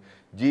జీర్ణాశయం.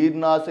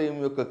 జీర్ణాశయం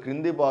యొక్క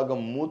క్రింది భాగం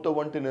మూత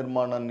వంటి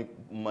నిర్మాణాన్ని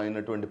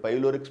అయినటువంటి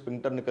పైలోరిక్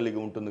స్పింక్టర్ని కలిగి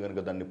ఉంటుంది కనుక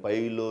దాన్ని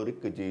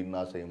పైలోరిక్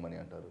జీర్ణాశయం అని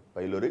అంటారు.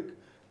 పైలోరిక్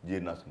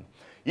జీర్ణాశయం.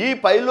 ఈ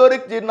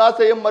పైలోరిక్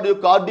జీర్ణాశయం మరియు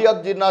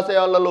కార్డియాక్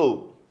జీర్ణాశయాలలో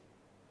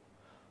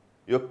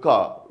యొక్క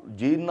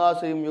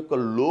జీర్ణాశయం యొక్క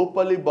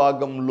లోపలి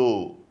భాగంలో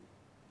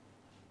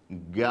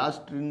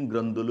గ్యాస్ట్రిన్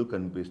గ్రంథులు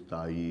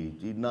కనిపిస్తాయి.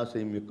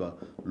 జీర్ణాశయం యొక్క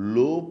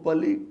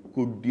లోపలి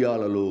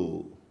కుడ్యాలలో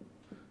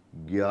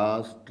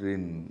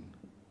గ్యాస్ట్రిన్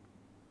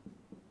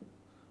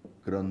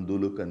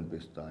గ్రంథులు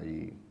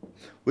కనిపిస్తాయి.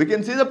 We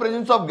can see the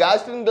presence of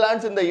gastrin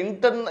glands in the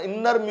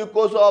inner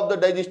mucosa of the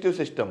digestive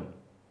system.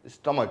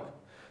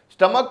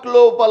 Stomach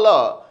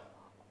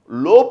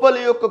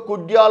లోపలి యొక్క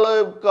కుడ్యాల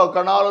యొక్క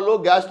కణాలలో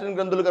గ్యాస్ట్రిన్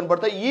గ్రంథులు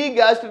కనపడతాయి. ఈ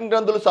గ్యాస్ట్రిన్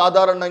గ్రంథులు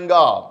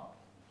సాధారణంగా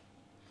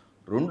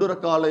రెండు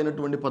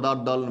రకాలైనటువంటి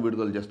పదార్థాలను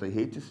విడుదల చేస్తాయి,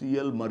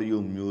 HCl మరియు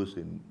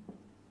మ్యూసిన్.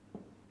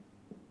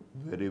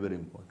 Very very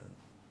important.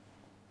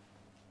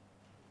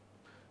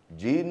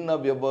 జీర్ణ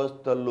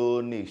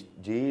వ్యవస్థలోని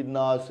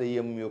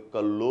జీర్ణాశయం యొక్క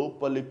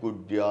లోపలి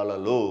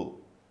కుడ్యాలలో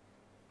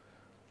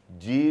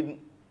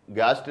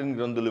గ్యాస్ట్రిన్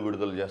గ్రంథులు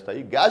విడుదల చేస్తాయి.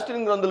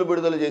 గ్యాస్ట్రిన్ గ్రంథులు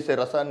విడుదల చేసే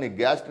రసాన్ని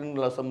గ్యాస్ట్రిన్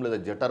రసం లేదా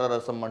జఠర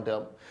రసం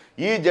అంటాం.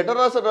 ఈ జఠర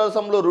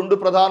రసంలో రెండు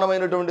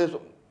ప్రధానమైనటువంటి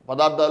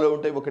పదార్థాలు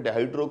ఉంటాయి. ఒకటి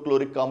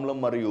హైడ్రోక్లోరిక్ ఆమ్లం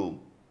మరియు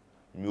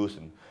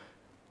మ్యూసిన్.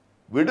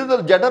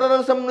 జఠర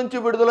రసం నుంచి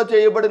విడుదల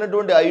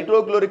చేయబడినటువంటి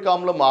హైడ్రోక్లోరిక్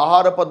ఆమ్లం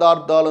ఆహార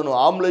పదార్థాలను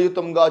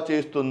ఆమ్లయుతంగా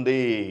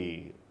చేస్తుంది.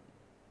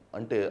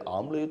 అంటే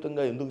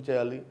ఆమ్లయుతంగా ఎందుకు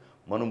చేయాలి?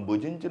 మనం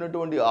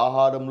భుజించినటువంటి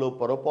ఆహారంలో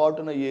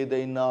పొరపాటున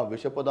ఏదైనా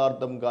విష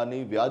పదార్థం కానీ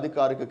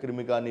వ్యాధికారక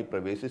క్రిమి కానీ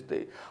ప్రవేశిస్తే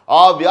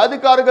ఆ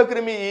వ్యాధికారక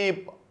క్రిమి ఈ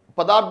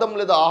పదార్థం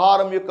లేదా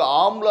ఆహారం యొక్క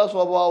ఆమ్ల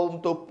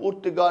స్వభావంతో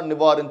పూర్తిగా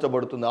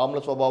నివారించబడుతుంది. ఆమ్ల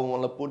స్వభావం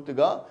వల్ల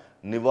పూర్తిగా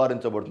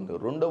నివారించబడుతుంది.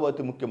 రెండవ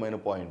అతి ముఖ్యమైన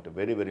పాయింట్,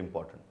 వెరీ వెరీ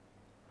ఇంపార్టెంట్.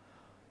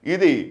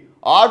 ఇది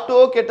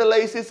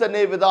ఆటోకెటలైసిస్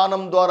అనే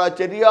విధానం ద్వారా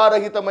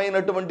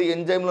చర్యారహితమైనటువంటి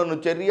ఎంజైమ్లను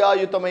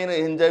చర్యాయుతమైన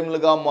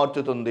ఎంజైమ్లుగా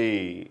మార్చుతుంది.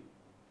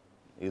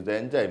 Is the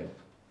enzyme.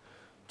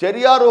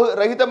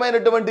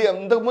 చర్యారహితమైనటువంటి,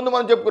 ఇంతకుముందు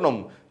మనం చెప్పుకున్నాం,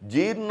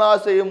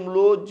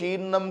 జీర్ణాశయంలో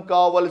జీర్ణం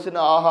కావలసిన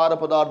ఆహార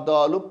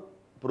పదార్థాలు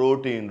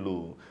ప్రోటీన్లు.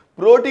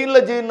 ప్రోటీన్ల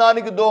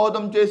జీర్ణానికి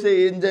దోహదం చేసే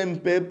ఎంజైమ్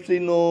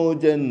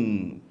పెప్సినోజన్.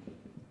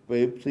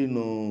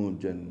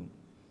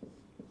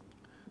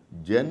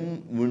 జన్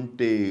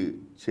ఉంటే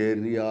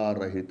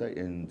చర్యారహిత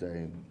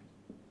enzyme.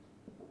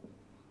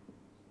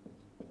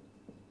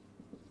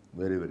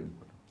 Very very important.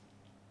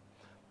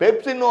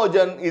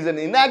 Pepsinogen is an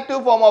inactive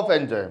form of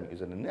enzyme.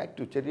 Is an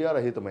inactive,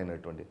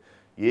 చర్యారహితమైనటువంటి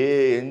A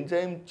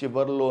enzyme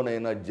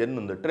చివరిలోనైనా జెన్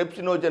ఉంది.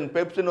 ట్రిప్సినోజన్,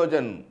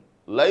 పెప్సినోజన్,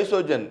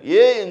 లైసోజన్,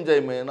 ఏ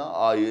ఎంజైమ్ అయినా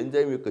ఆ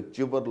ఎంజైమ్ యొక్క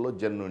చివరిలో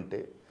జెన్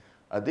ఉంటే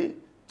అది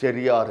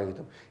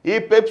చర్యారహితం. ఈ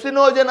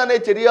పెప్సినోజన్ అనే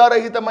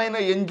చర్యారహితమైన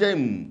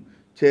ఎంజైమ్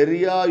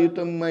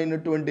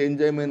చర్యాయుతమైనటువంటి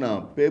ఎంజైమ్ అయిన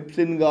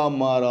పెప్సిన్గా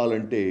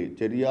మారాలంటే,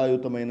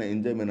 చర్యాయుతమైన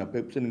ఎంజైమ్ అయిన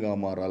పెప్సిన్గా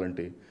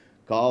మారాలంటే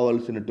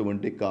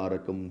కావలసినటువంటి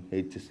కారకం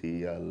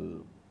HCl.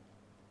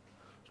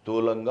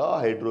 స్థూలంగా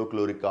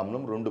హైడ్రోక్లోరిక్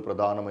ఆమ్లం రెండు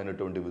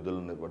ప్రధానమైనటువంటి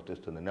విధులను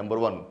నిర్వర్తిస్తుంది.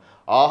 నెంబర్ 1,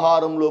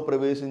 ఆహారంలో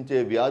ప్రవేశించే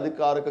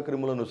వ్యాధికారక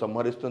క్రిములను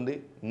సంహరిస్తుంది.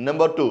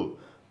 నెంబర్ 2,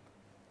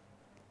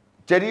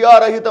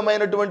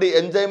 చర్యారహితమైనటువంటి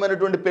ఎంజైమ్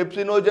అయినటువంటి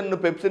పెప్సినోజన్ను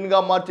పెప్సిన్గా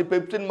మార్చి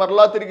పెప్సిన్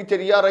మరలా తిరిగి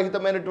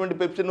చర్యారహితమైనటువంటి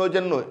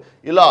పెప్సినోజన్ను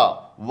ఇలా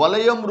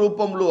వలయం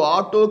రూపంలో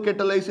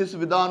ఆటోకెటలైసిస్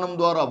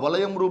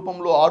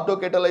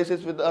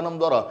విధానం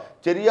ద్వారా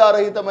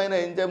చర్యారహితమైన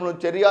ఎంజైమ్లను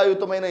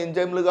చర్యాయుతమైన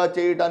ఎంజైమ్లుగా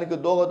చేయడానికి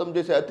దోహదం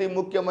చేసే అతి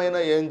ముఖ్యమైన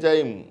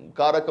ఎంజైమ్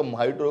కారకం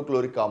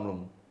హైడ్రోక్లోరిక్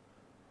ఆమ్లం.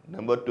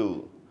 Number 2,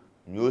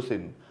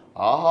 mucin.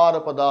 ఆహార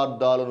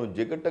పదార్థాలను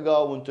జిగటగా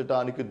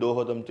ఉంచడానికి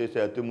దోహదం చేసే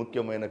అతి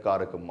ముఖ్యమైన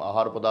కారకం.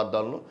 ఆహార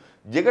పదార్థాలను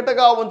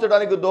జిగటగా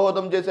ఉంచడానికి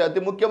దోహదం చేసే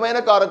అతి ముఖ్యమైన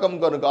కారకం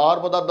కనుక ఆహార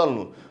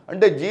పదార్థాలను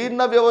అంటే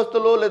జీర్ణ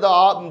వ్యవస్థలో లేదా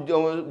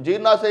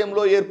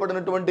జీర్ణాశయంలో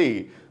ఏర్పడినటువంటి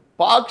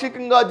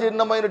పాక్షికంగా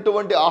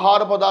జీర్ణమైనటువంటి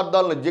ఆహార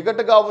పదార్థాలను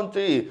జిగటగా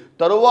ఉంచి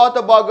తరువాత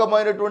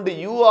భాగమైనటువంటి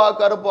యు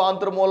ఆకారపు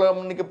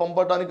ఆంత్రమూలానికి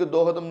పంపడానికి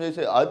దోహదం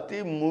చేసే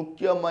అతి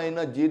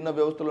ముఖ్యమైన జీర్ణ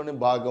వ్యవస్థలోని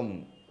భాగం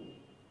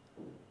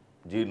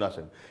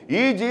జీర్ణాశయం.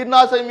 ఈ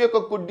జీర్ణాశయం యొక్క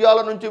కుడ్యాల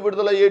నుంచి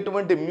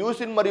విడుదలయ్యేటువంటి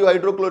మ్యూసిన్ మరియు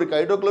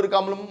హైడ్రోక్లోరిక్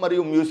ఆమ్లం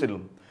మరియు మ్యూసిన్,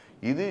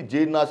 ఇది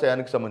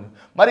జీర్ణాశయానికి సంబంధించి.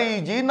 మరి ఈ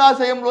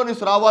జీర్ణాశయంలోని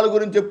స్రావాల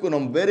గురించి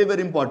చెప్పుకున్నాం, వెరీ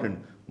వెరీ ఇంపార్టెంట్.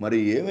 మరి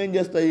ఏమేం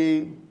చేస్తాయి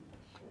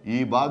ఈ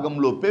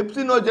భాగంలో?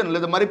 పెప్సినోజన్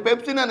లేదా మరి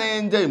పెప్సిన్ అనే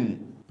ఎంజైమ్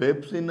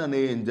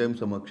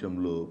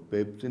సమక్షంలో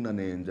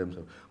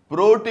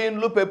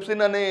ప్రోటీన్లు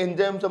పెప్సిన్ అనే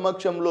ఎంజైమ్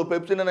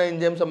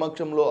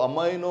సమక్షంలో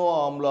అమైనో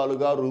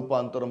ఆమ్లాలుగా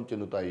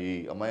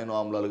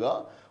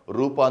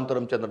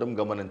రూపాంతరం చెందడం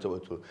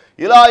గమనించవచ్చు.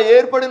 ఇలా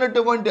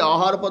ఏర్పడినటువంటి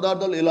ఆహార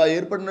పదార్థాలు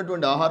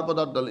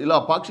ఇలా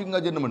పాక్షికంగా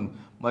జీర్ణం.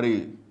 మరి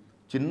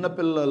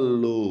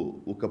చిన్నపిల్లల్లో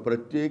ఒక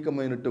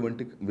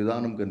ప్రత్యేకమైనటువంటి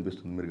విధానం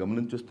కనిపిస్తుంది. మీరు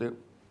గమనించుస్తే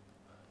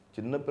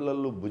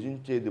చిన్నపిల్లలు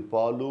భుజించేది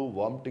పాలు,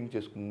 వామిటింగ్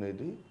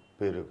చేసుకునేది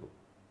పెరుగు.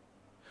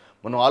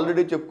 మనం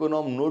ఆల్రెడీ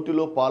చెప్పుకున్నాం,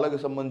 నోటిలో పాలకు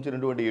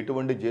సంబంధించినటువంటి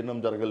ఎటువంటి జీర్ణం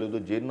జరగలేదు.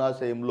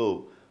 జీర్ణాశయంలో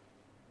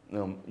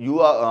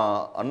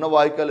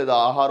అన్నవాహిక లేదా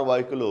ఆహార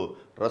వాహికలో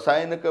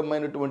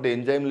రసాయనికమైనటువంటి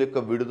ఎంజైమ్ల యొక్క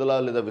విడుదల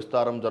లేదా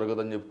విస్తారం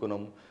జరగదని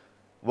చెప్పుకున్నాం.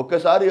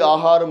 ఒకసారి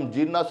ఆహారం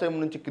జీర్ణాశయం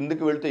నుంచి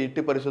కిందకి వెళ్తే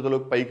ఎట్టి పరిస్థితుల్లో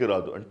పైకి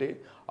రాదు. అంటే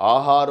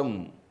ఆహారం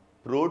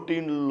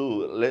ప్రోటీన్లు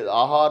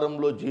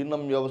ఆహారంలో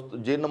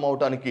జీర్ణం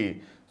అవటానికి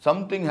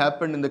something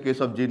happened in the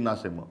case of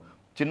జీర్ణాశయం.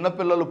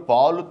 చిన్నపిల్లలు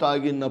పాలు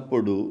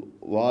తాగినప్పుడు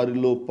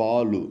వారిలో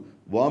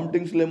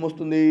వామిటింగ్స్లో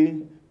ఏమొస్తుంది?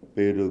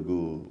 పెరుగు.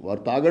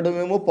 వారు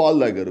తాగడమేమో పాలు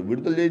తాగారు,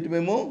 విడుదల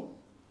చేయటమేమో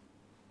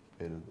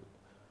పెరుగు.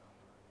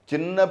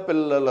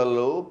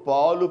 చిన్నపిల్లలలో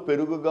పాలు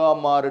పెరుగుగా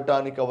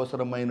మారటానికి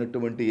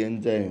అవసరమైనటువంటి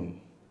enzyme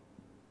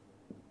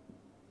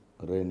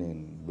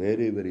rennin,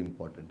 very very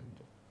important.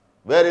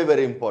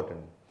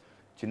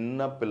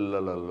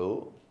 చిన్నపిల్లలలో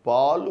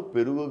పాలు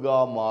పెరుగుగా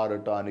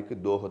మారటానికి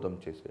దోహదం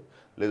చేసే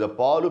లేదా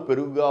పాలు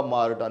పెరుగుగా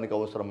మారటానికి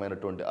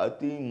అవసరమైనటువంటి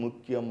అతి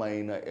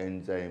ముఖ్యమైన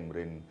ఎంజైమ్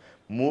రెనిన్.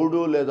 3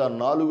 లేదా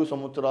 4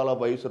 సంవత్సరాల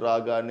వయసు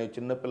రాగానే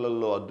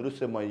చిన్నపిల్లల్లో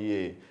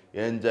అదృశ్యమయ్యే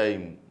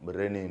ఎంజైమ్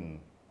రెనిన్.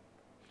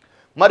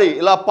 మరి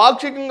ఇలా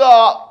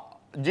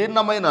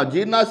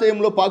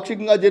జీర్ణాశయంలో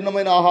పాక్షికంగా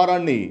జీర్ణమైన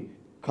ఆహారాన్ని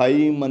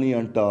ఖైమ్ అని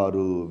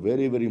అంటారు.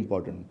 Very very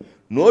important.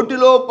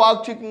 నోటిలో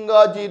పాక్షికంగా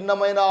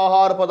జీర్ణమైన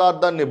ఆహార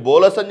పదార్థాన్ని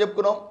బోలస్ అని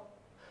చెప్పుకున్నాం.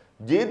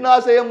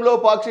 జీర్ణాశయంలో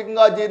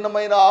పాక్షికంగా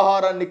జీర్ణమైన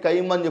ఆహారాన్ని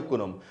ఖైమ్ అని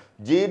చెప్పుకున్నాం.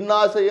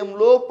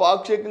 జీర్ణాశయంలో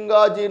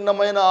పాక్షికంగా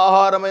జీర్ణమైన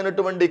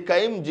ఆహారమైనటువంటి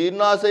ఖైమ్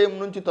జీర్ణాశయం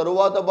నుంచి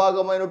తరువాత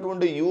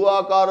భాగమైనటువంటి యు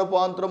ఆకారపు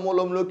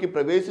ఆంత్రమూలంలోకి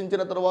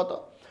ప్రవేశించిన తర్వాత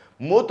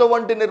మూత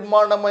వంటి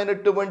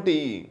నిర్మాణమైనటువంటి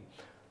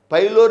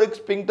పైలోరిక్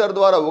స్పింక్టర్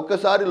ద్వారా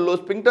ఒకసారి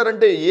స్పింక్టర్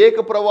అంటే ఏక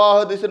ప్రవాహ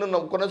దిశను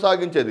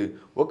కొనసాగించేది.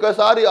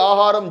 ఒకసారి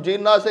ఆహారం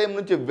జీర్ణాశయం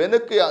నుంచి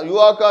వెనక్కి యు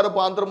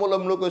ఆకారపు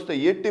ఆంత్రమూలంలోకి వస్తే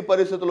ఎట్టి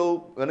పరిస్థితుల్లో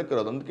వెనక్కి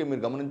రాదు. అందుకే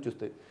మీరు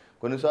గమనించుస్తే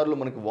కొన్నిసార్లు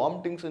మనకి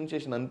వామిటింగ్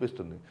సెన్సేషన్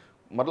అనిపిస్తుంది.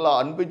 మరలా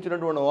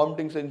అనిపించినటువంటి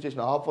vomiting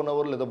sensation half an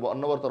hour లేదా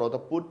 1 అవర్ తర్వాత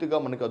పూర్తిగా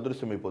మనకి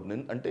అదృశ్యమైపోతుంది.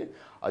 అంటే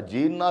ఆ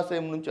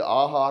జీర్ణాశయం నుంచి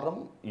ఆహారం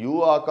యు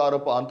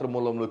ఆకారపు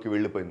ఆంత్రమూలంలోకి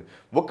వెళ్ళిపోయింది.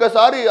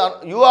 ఒక్కసారి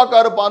యు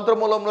ఆకారపు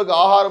ఆంత్రమూలంలోకి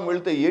ఆహారం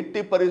వెళితే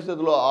ఎట్టి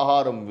పరిస్థితుల్లో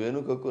ఆహారం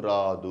వెనుకకు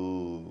రాదు.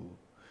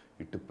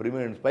 It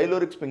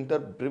pyloric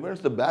sphincter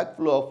prevents the back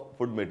flow of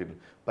food material.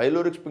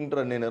 Pyloric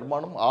sphincter అనే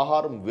నిర్మాణం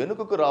ఆహారం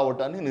వెనుకకు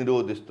రావటాన్ని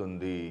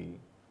నిరోధిస్తుంది.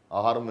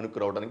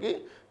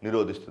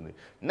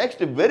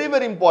 Next very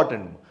very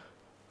important,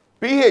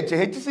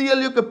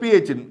 HCl యొక్క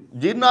పిహెచ్.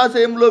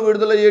 జీర్ణాశయంలో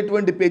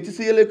విడుదలయ్యేటువంటి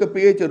హెచ్సిఎల్ యొక్క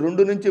పిహెచ్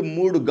 2 నుంచి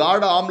 3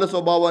 గాఢ ఆమ్ల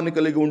స్వభావాన్ని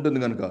కలిగి ఉంటుంది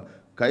కనుక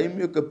ఖైమ్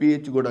యొక్క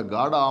పిహెచ్ కూడా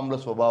గాఢ ఆమ్ల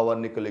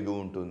స్వభావాన్ని కలిగి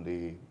ఉంటుంది.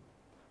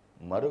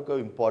 మరొక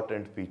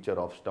ఇంపార్టెంట్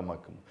ఫీచర్ ఆఫ్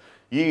స్టమక్,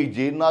 ఈ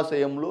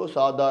జీర్ణాశయంలో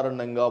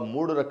సాధారణంగా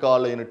 3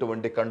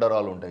 రకాలైనటువంటి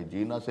కండరాలు ఉంటాయి.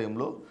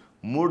 జీర్ణాశయంలో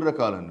 3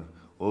 రకాలైన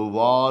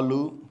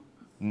వాలు,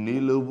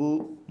 నిలువు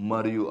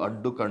మరియు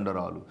అడ్డు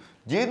కండరాలు.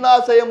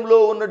 జీర్ణాశయంలో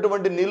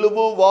ఉన్నటువంటి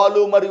నిలువు,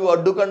 వాలు మరియు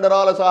అడ్డు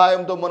కండరాల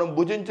సహాయంతో మనం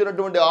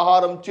భుజించినటువంటి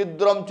ఆహారం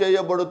ఛిద్రం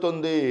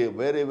చేయబడుతుంది.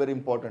 Very very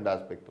important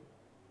aspect.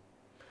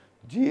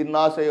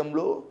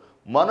 జీర్ణాశయంలో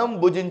మనం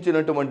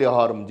భుజించినటువంటి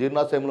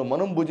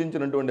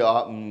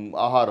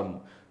ఆహారం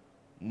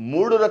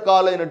 3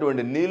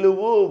 రకాలైనటువంటి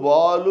నిలువు,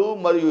 వాలు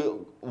మరియు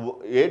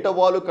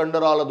ఏటవాలు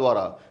కండరాల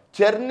ద్వారా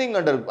చర్నింగ్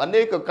అంటారు.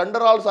 అనేక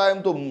కండరాల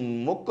సహాయంతో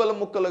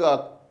ముక్కలుగా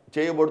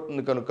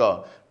చేయబడుతుంది కనుక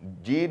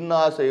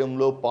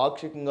జీర్ణాశయంలో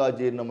పాక్షికంగా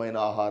జీర్ణమైన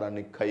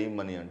ఆహారాన్ని ఖైమ్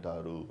అని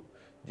అంటారు.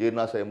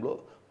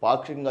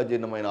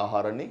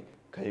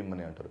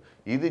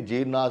 ఇది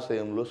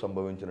జీర్ణాశయంలో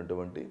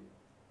సంభవించినటువంటి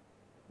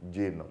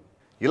జీర్ణం.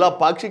 ఇలా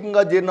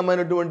పాక్షికంగా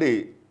జీర్ణమైనటువంటి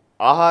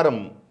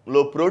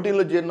ఆహారంలో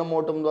ప్రోటీన్లు జీర్ణం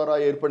అవటం ద్వారా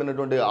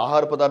ఏర్పడినటువంటి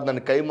ఆహార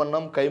పదార్థాన్ని ఖైమ్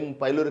అన్నాం. ఖైమ్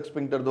పైలోరిక్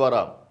స్పింక్టర్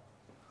ద్వారా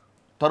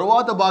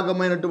తరువాత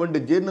భాగమైనటువంటి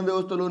జీర్ణ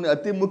వ్యవస్థలోని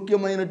అతి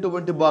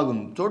ముఖ్యమైనటువంటి భాగం,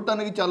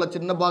 చూడటానికి చాలా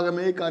చిన్న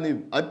భాగమే కానీ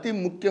అతి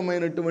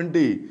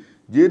ముఖ్యమైనటువంటి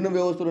జీర్ణ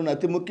వ్యవస్థలోని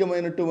అతి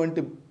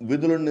ముఖ్యమైనటువంటి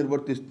విధులను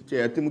నిర్వర్తించే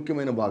అతి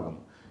ముఖ్యమైన భాగం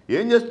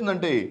ఏం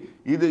చేస్తుందంటే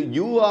ఇది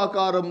యు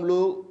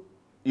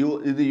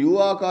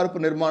ఆకారపు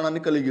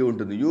నిర్మాణాన్ని కలిగి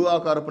ఉంటుంది.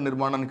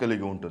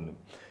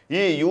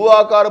 ఈ యు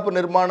ఆకారపు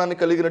నిర్మాణాన్ని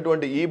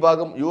కలిగినటువంటి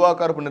యు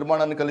ఆకారపు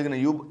నిర్మాణాన్ని కలిగిన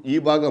ఈ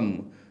భాగం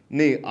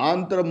ని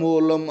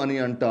ఆంత్రమూలం అని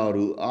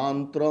అంటారు.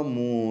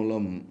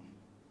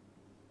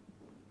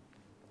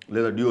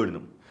 లేదా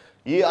డ్యూయోడినం.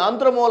 ఈ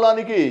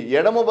ఆంత్రమూలానికి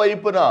ఎడమ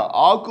వైపున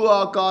ఆకు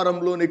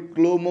ఆకారంలోని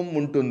క్లోమం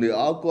ఉంటుంది.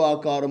 ఆకు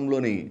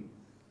ఆకారంలోని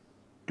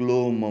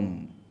క్లోమం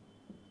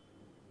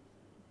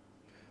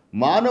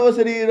మానవ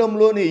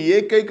శరీరంలోని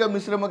ఏకైక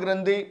మిశ్రమ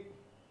గ్రంథి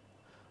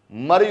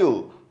మరియు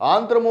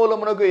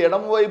ఆంత్రమూలమునకు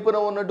ఎడమ వైపున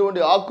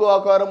ఉన్నటువంటి ఆకు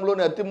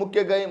ఆకారంలోని అతి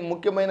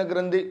ముఖ్యమైన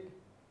గ్రంథి.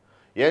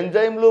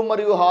 ఎంజైమ్లు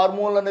మరియు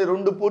హార్మోన్లు అనే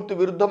రెండు పూర్తి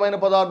విరుద్ధమైన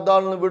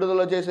పదార్థాలను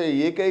విడుదల చేసే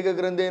ఏకైక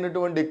గ్రంథి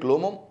అయినటువంటి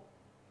క్లోమం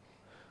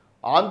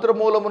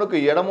ఆంత్రమూలమునకు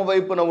ఎడమ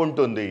వైపున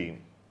ఉంటుంది.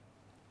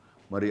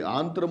 మరి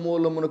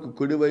ఆంత్రమూలమునకు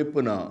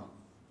కుడివైపున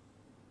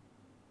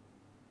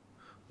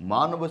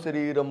మానవ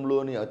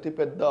శరీరంలోని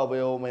అతిపెద్ద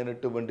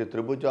అవయవమైనటువంటి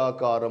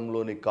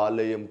త్రిభుజాకారంలోని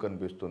కాలేయం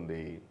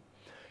కనిపిస్తుంది.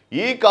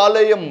 ఈ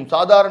కాలేయం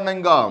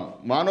సాధారణంగా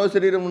మానవ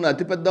శరీరంలోని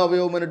అతిపెద్ద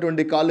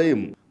అవయవమైనటువంటి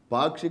కాలేయం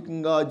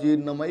పాక్షికంగా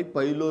జీర్ణమై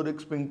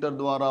పైలోరిక్ స్ఫింక్టర్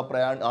ద్వారా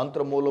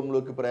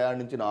ఆంత్రమూలంలోకి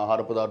ప్రయాణించిన ఆహార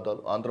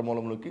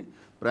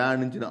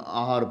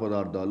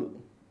పదార్థాలు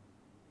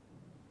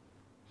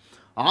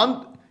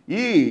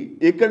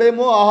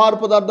ఇక్కడేమో ఆహార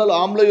పదార్థాలు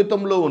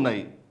ఆమ్లయుతంలో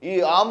ఉన్నాయి. ఈ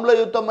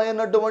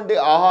ఆమ్లయుతమైనటువంటి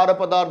ఆహార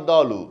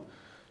పదార్థాలు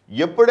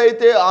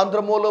ఎప్పుడైతే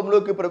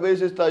ఆంత్రమూలంలోకి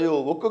ప్రవేశిస్తాయో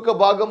ఒక్కొక్క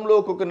భాగంలో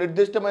ఒక్కొక్క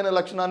నిర్దిష్టమైన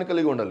లక్షణాన్ని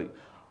కలిగి ఉండాలి.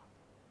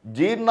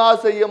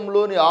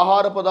 జీర్ణాశయంలోని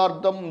ఆహార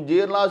పదార్థం,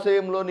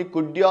 జీర్ణాశయంలోని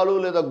కుడ్యాలు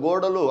లేదా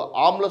గోడలు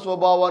ఆమ్ల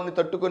స్వభావాన్ని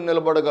తట్టుకొని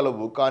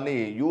నిలబడగలవు. కానీ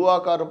యు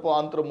ఆకారపు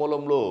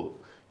ఆంత్రమూలంలో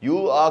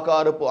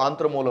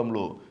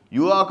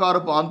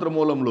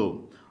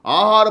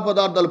ఆహార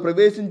పదార్థాలు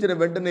ప్రవేశించిన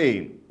వెంటనే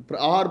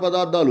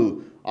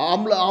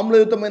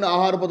ఆమ్లయుతమైన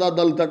ఆహార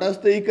పదార్థాలు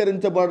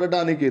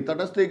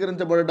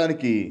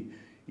తటస్థీకరించబడటానికి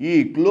ఈ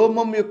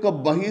క్లోమం యొక్క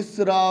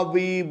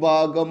బహిస్రావి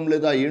భాగం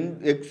లేదా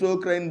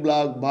ఎక్సోక్రైన్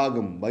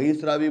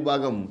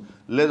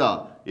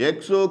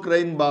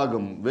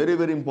భాగం వెరీ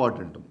వెరీ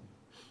ఇంపార్టెంట్.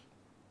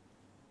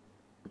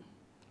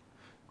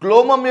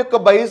 క్లోమం యొక్క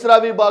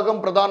బహిస్రావి భాగం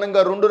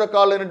ప్రధానంగా రెండు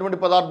రకాలైనటువంటి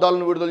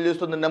పదార్థాలను విడుదల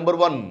చేస్తుంది. నెంబర్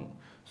 1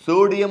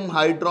 సోడియం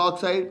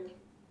హైడ్రాక్సైడ్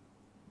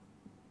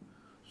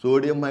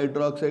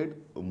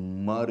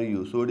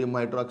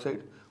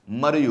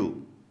మరియు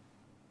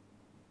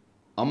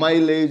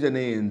అమైలేజ్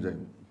అనే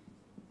ఎంజైమ్.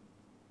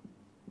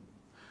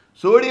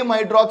 సోడియం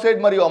హైడ్రాక్సైడ్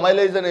మరియు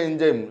అమైలేజ్ అనే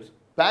ఎంజైమ్,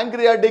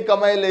 ప్యాంక్రియాటిక్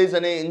అమైలేజ్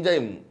అనే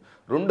ఎంజైమ్,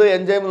 రెండు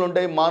ఎంజైమ్లు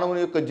ఉంటాయి మానవుని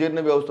యొక్క జీర్ణ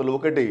వ్యవస్థలో.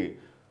 ఒకటి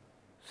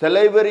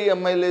సెలైవరీ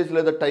అమైలేజ్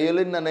లేదా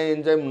టయలిన్ అనే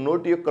ఎంజైమ్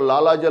నోటి యొక్క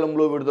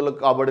లాలాజలంలో విడుదల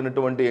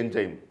కాబడినటువంటి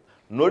ఎంజైమ్.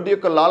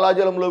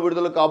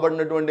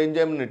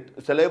 ఎంజైమ్ని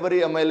సెలైవరీ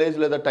అమైలేజ్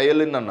లేదా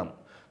టయలిన్ అన్నాం.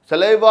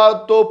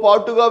 సెలైవాతో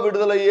పాటుగా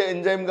విడుదలయ్యే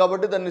ఎంజైమ్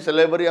కాబట్టి దాన్ని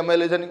సెలైవరీ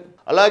అమైలేజ్ అని.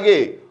 అలాగే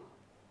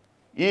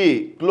ఈ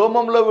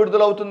క్లోమంలో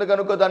విడుదలవుతుంది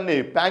కనుక దాన్ని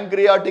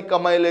ప్యాంక్రియాటిక్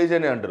అమైలేజ్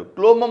అని అంటారు.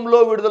 క్లోమంలో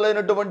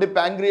విడుదలైనటువంటి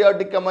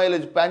ప్యాంక్రియాటిక్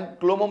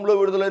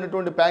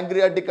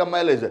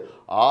అమైలేజ్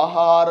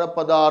ఆహార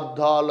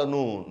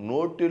పదార్థాలను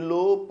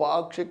నోటిలో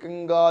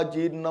పాక్షికంగా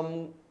జీర్ణం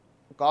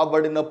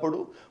కాబడినప్పుడు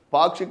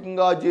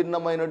పాక్షికంగా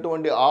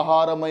జీర్ణమైనటువంటి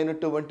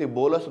ఆహారమైనటువంటి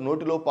బోలస్,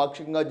 నోటిలో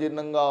పాక్షికంగా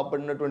జీర్ణంగా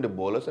పడినటువంటి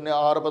బోలస్ అనే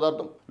ఆహార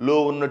పదార్థంలో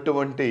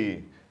ఉన్నటువంటి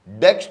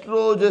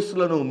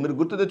డెక్స్ట్రోజెస్లను మీరు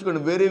గుర్తు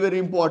తెచ్చుకోండి. Very very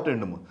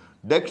important.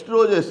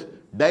 డెక్స్ట్రోజెస్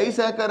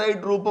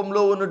డైసాకరైడ్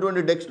రూపంలో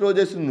ఉన్నటువంటి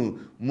డెక్స్ట్రోజెస్ను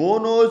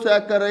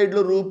మోనోసాకరైడ్ల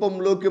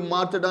రూపంలోకి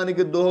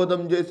మార్చడానికి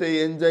దోహదం చేసే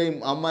ఎంజైమ్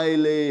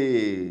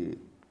అమైలేజ్.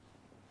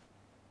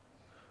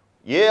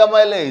 ఏ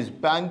అమైలేజ్?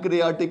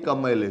 Pancreatic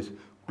amylase.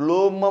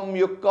 క్లోమం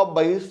యొక్క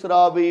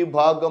బహిస్రావి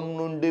భాగం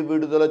నుండి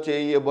విడుదల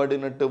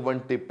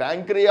చేయబడినటువంటి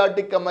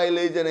ప్యాంక్రియాటిక్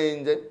అమైలేజ్ అనే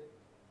ఎంజైమ్,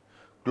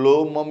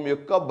 క్లోమం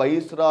యొక్క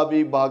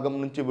బహిస్రావి భాగం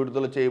నుంచి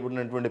విడుదల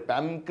చేయబడినటువంటి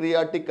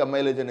ప్యాంక్రియాటిక్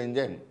అమైలేజ్ అనే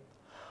ఎంజైమ్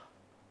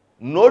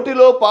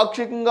నోటిలో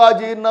పాక్షికంగా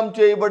జీర్ణం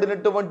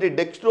చేయబడినటువంటి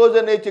డెక్స్ట్రోజ్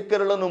అనే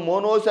చక్కెరలను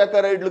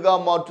మోనోసాకరైడ్లుగా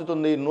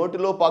మార్చుతుంది.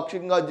 నోటిలో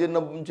పాక్షికంగా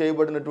జీర్ణం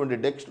చేయబడినటువంటి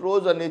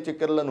డెక్స్ట్రోజ్ అనే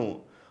చక్కెరలను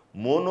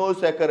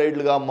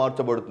మోనోసాకరైడ్లుగా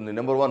మార్చబడుతుంది.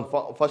 నెంబర్ 1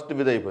 ఫస్ట్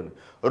విధి అయిపోయింది.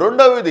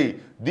 రెండవ విధి,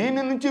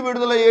 దీని నుంచి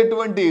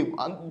విడుదలయ్యేటువంటి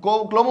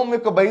క్లోమం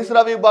యొక్క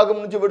బహిస్రావి భాగం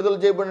నుంచి విడుదల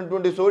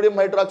చేయబడినటువంటి సోడియం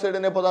హైడ్రాక్సైడ్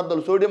అనే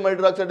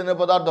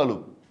పదార్థాలు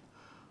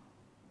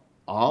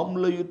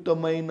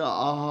ఆమ్లయుతమైన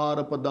ఆహార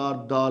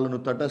పదార్థాలను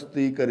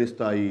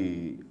తటస్థీకరిస్తాయి.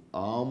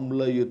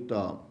 ఆమ్లయుత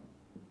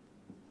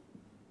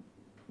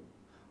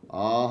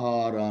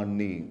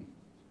ఆహారాన్ని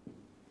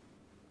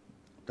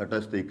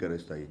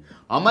తటస్థీకరిస్తాయి.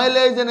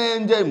 అమైలేజ్ అనే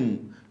ఎంజైమ్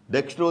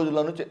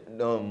డెక్స్ట్రోజ్లను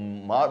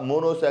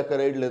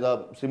మోనోసాకరైడ్ లేదా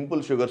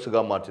సింపుల్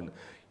షుగర్స్గా మార్చింది.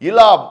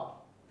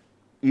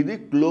 ఇది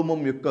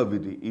క్లోమం యొక్క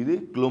విధి.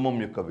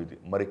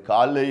 మరి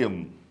కాలేయం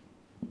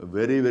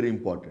వెరీ వెరీ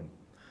ఇంపార్టెంట్.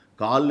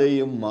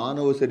 కాలేయం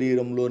మానవ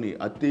శరీరంలోని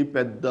అతి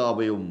పెద్ద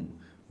అవయవం.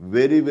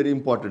 Very very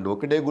important.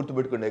 ఒకటే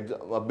గుర్తుపెట్టుకోండి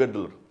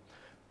అభ్యర్థులు.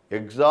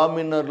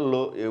 ఎగ్జామినర్లో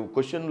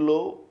క్వశ్చన్లో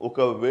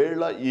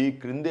ఒకవేళ ఈ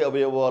క్రింది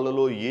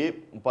అవయవాలలో ఏ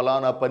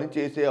ఫలానా పని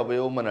చేసే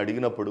అవయవం అని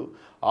అడిగినప్పుడు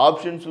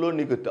ఆప్షన్స్లో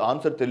నీకు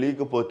ఆన్సర్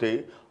తెలియకపోతే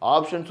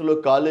ఆప్షన్స్లో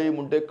కాలేయం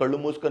ఉంటే కళ్ళు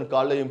మూసుకొని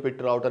కాలేయం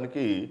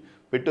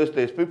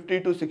పెట్టొస్తే 50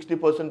 to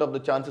 60% of the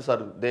chances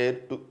are there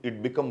to it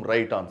become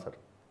right answer.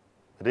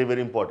 Very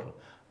very important.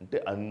 అంటే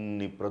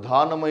అన్ని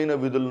ప్రధానమైన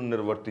విధులను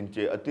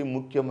నిర్వర్తించే అతి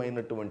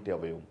ముఖ్యమైనటువంటి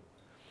అవయవం.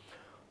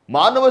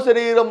 మానవ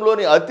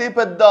శరీరంలోని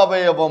అతిపెద్ద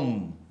అవయవం,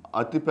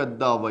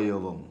 అతిపెద్ద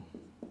అవయవం,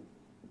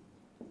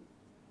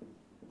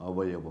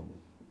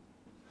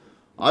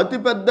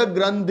 అతిపెద్ద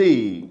గ్రంథి,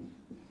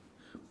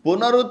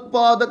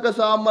 పునరుత్పాదక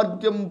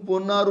సామర్థ్యం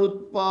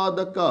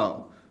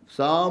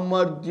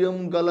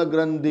గల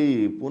గ్రంథి,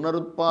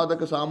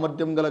 పునరుత్పాదక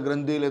సామర్థ్యం గల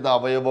గ్రంథి లేదా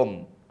అవయవం.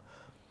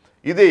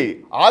 ఇది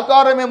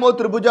ఆకారమేమో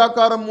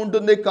త్రిభుజాకారం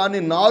ఉంటుంది, కానీ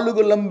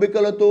 4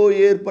 లంబికలతో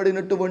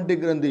ఏర్పడినటువంటి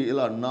గ్రంథి.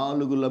 ఇలా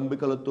 4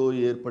 లంబికలతో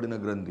ఏర్పడిన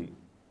గ్రంథి,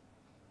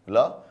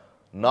 ఇలా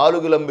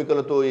 4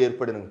 లంబికలతో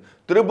ఏర్పడిన,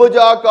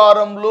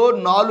 త్రిభుజాకారంలో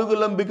 4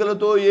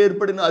 లంబికలతో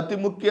ఏర్పడిన అతి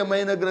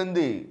ముఖ్యమైన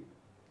గ్రంథి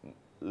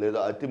లేదా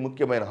అతి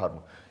ముఖ్యమైన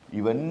హార్మోన్.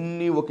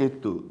 ఇవన్నీ ఒక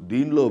ఎత్తు.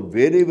 దీనిలో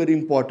వెరీ వెరీ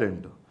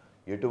ఇంపార్టెంట్,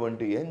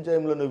 ఎటువంటి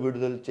ఎంజైమ్లను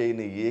విడుదల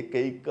చేయని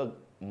ఏకైక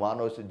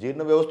మానవ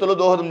జీర్ణ వ్యవస్థలో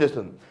దోహదం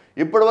చేస్తుంది.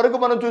 ఇప్పటి వరకు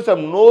మనం చూసాం,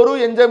 నోరు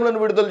ఎంజైమ్లను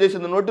విడుదల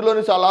చేసింది.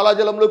 నోటిలోని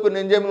లాలాజలంలో కొన్ని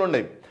ఎంజైమ్లు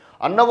ఉన్నాయి.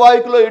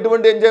 అన్నవాహికలో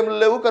ఎటువంటి ఎంజైమ్లు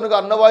లేవు కనుక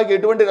అన్నవాహిక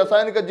ఎటువంటి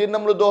రసాయనిక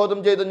జీర్ణంలో దోహదం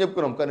చేయదని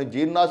చెప్పుకున్నాం. కానీ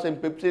జీర్ణాశయం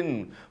పెప్సిన్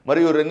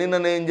మరియు రెనిన్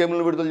అనే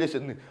ఎంజైమ్లను విడుదల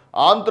చేసింది.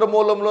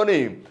 ఆంత్రమూలంలోని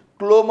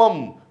క్లోమం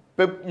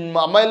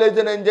అమైలేజ్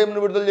అనే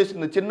ఎంజైమ్ను విడుదల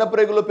చేసింది. చిన్న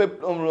ప్రేగులో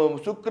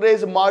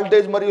సుక్రేజ్,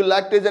 మాల్టేజ్ మరియు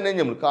లాక్టేజ్ అనే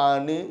ఎంజైమ్లు.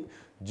 కానీ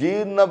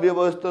జీర్ణ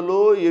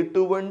వ్యవస్థలో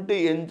ఎటువంటి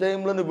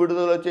ఎంజైమ్లను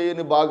విడుదల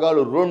చేయని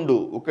భాగాలు 2.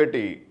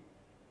 1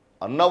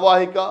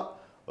 అన్నవాహిక,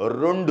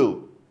 2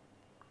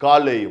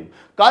 కాలేయం.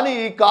 కానీ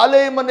ఈ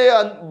కాలేయం అనే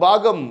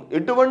భాగం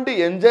ఎటువంటి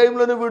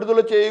ఎంజైమ్లను విడుదల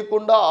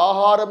చేయకుండా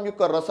ఆహారం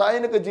యొక్క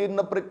రసాయనిక జీర్ణ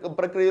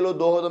ప్రక్రియలో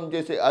దోహదం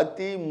చేసే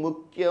అతి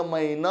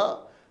ముఖ్యమైన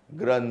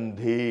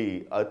గ్రంథి,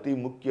 అతి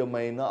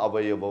ముఖ్యమైన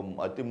అవయవం,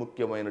 అతి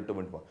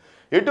ముఖ్యమైనటువంటి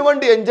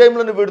ఎటువంటి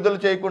ఎంజైమ్లను విడుదల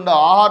చేయకుండా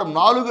ఆహారం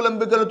 4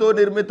 లంబికలతో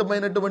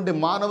నిర్మితమైనటువంటి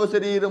మానవ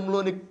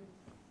శరీరంలోని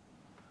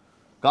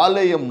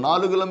కాలేయం,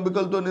 4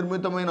 లంబికలతో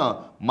నిర్మితమైన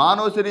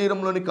మానవ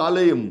శరీరంలోని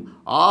కాలేయం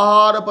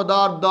ఆహార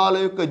పదార్థాల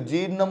యొక్క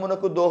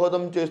జీర్ణమునకు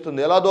దోహదం చేస్తుంది.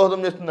 ఎలా దోహదం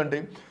చేస్తుందంటే,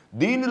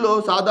 దీనిలో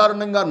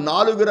సాధారణంగా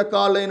 4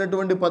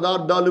 రకాలైనటువంటి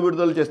పదార్థాలు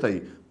విడుదల చేస్తాయి,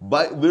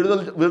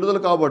 విడుదల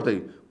కాబడతాయి.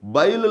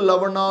 బయలు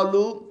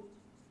లవణాలు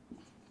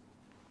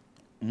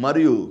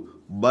మరియు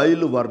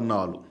బయలు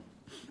వర్ణాలు.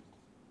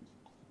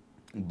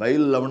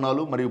 బయలు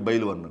లవణాలు మరియు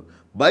బయలు వర్ణాలు.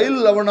 బయలు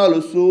లవణాలు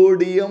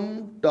sodium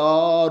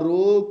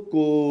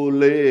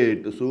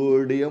taurocholate,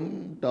 sodium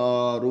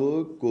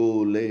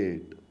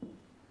taurocholate.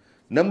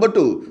 Number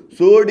 2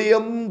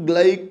 sodium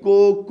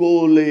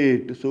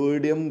glycocholate,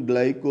 sodium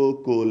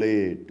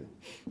glycocholate.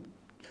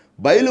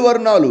 బయలు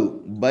వర్ణాలు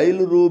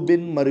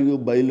బైలురూబిన్ మరియు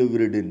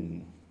బైలువిరిడిన్,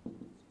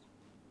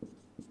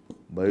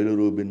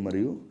 బైలురూబిన్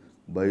మరియు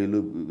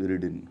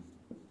బైలువిరిడిన్.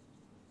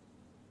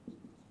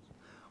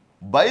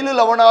 బయలు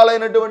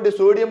లవణాలైనటువంటి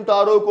సోడియం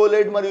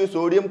టారోకోలేట్ మరియు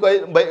సోడియం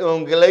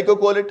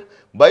గ్లైకోకోలేట్,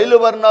 బయలు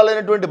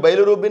వర్ణాలైనటువంటి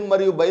బైలురూబిన్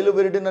మరియు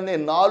బైలువిరిడిన్ అనే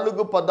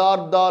 4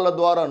 పదార్థాల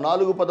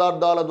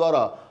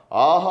ద్వారా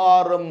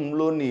ఆహారం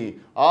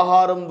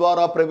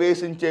ద్వారా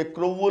ప్రవేశించే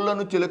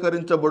క్రొవ్వులను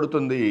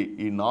చిలకరించబడుతుంది.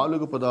 ఈ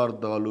 4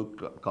 పదార్థాలు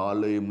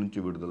కాలేయం నుంచి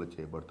విడుదల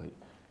చేయబడతాయి.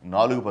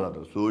 4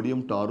 పదార్థాలు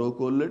సోడియం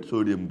టారోకోలేట్,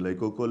 సోడియం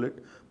గ్లైకోకోలేట్,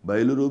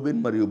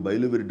 బైలురూబిన్ మరియు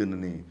బైలువిరిడిన్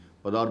అనే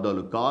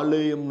పదార్థాలు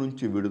కాలేయం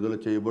నుంచి విడుదల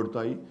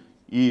చేయబడతాయి.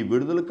 ఈ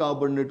విడుదల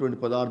కాబడినటువంటి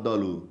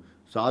పదార్థాలు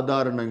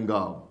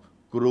సాధారణంగా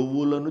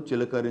క్రొవ్వులను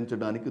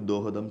చిలకరించడానికి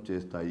దోహదం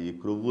చేస్తాయి. ఈ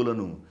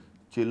క్రొవ్వులను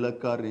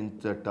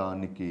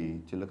చిలకరించడానికి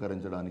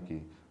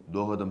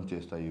దోహదం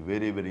చేస్తాయి.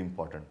 Very very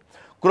important.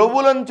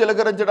 క్రొవ్వులను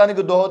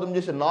చిలకరించడానికి దోహదం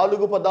చేసే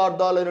 4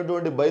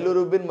 పదార్థాలైనటువంటి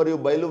బైలురూబిన్ మరియు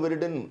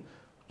బైలువిరిడిన్,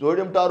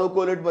 సోడియం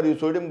టారోకోలేట్ మరియు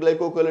సోడియం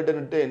గ్లైకోకోలేట్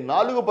అంటే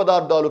 4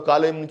 పదార్థాలు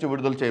కాలేయం నుంచి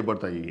విడుదల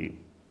చేయబడతాయి.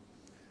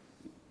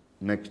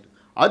 నెక్స్ట్,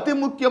 అతి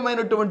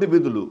ముఖ్యమైనటువంటి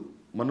విధులు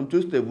మనం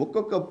చూస్తే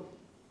ఒక్కొక్క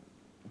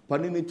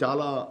పనిని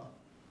చాలా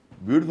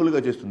బ్యూటిఫుల్గా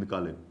చేస్తుంది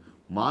కాలేయం.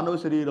 మానవ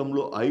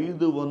శరీరంలో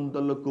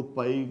 500కు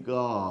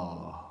పైగా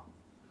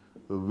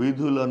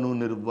విధులను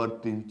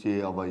నిర్వర్తించే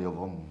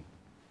అవయవం,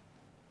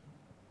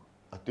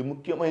 అతి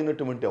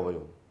ముఖ్యమైనటువంటి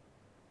అవయవం.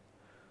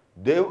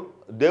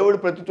 దేవుడు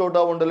ప్రతి చోట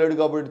ఉండలేడు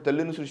కాబట్టి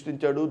తల్లిని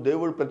సృష్టించాడు.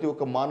 దేవుడు ప్రతి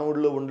ఒక్క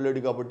మానవుడిలో ఉండలేడు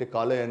కాబట్టి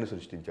కాలేయాన్ని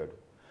సృష్టించాడు.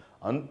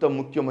 అంత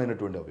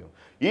ముఖ్యమైనటువంటి అవయవం.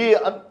 ఈ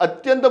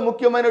అత్యంత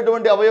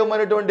ముఖ్యమైనటువంటి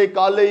అవయవమైనటువంటి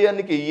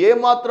కాలేయానికి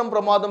ఏమాత్రం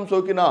ప్రమాదం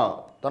సోకినా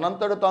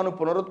తనంతట తాను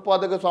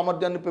పునరుత్పాదక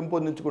సామర్థ్యాన్ని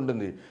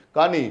పెంపొందించుకుంటుంది.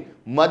 కానీ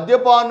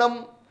మద్యపానం,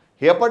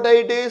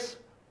 హెపటైటిస్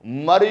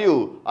మరియు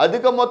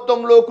అధిక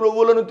మొత్తంలో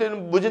క్రొవ్వులను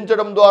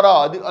భుజించడం ద్వారా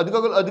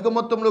అధిక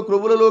మొత్తంలో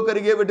క్రొవ్వులలో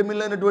కరిగే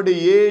విటమిన్లు అయినటువంటి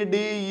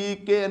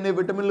ADEK అనే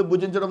విటమిన్లు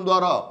భుజించడం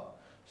ద్వారా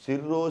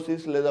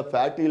సిర్రోసిస్ లేదా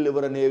ఫ్యాటీ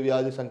లివర్ అనే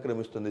వ్యాధి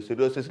సంక్రమిస్తుంది.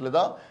 సిర్రోసిస్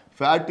లేదా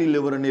ఫ్యాటీ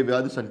లివర్ అనే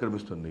వ్యాధి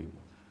సంక్రమిస్తుంది.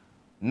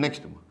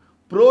 నెక్స్ట్,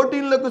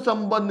 ప్రోటీన్లకు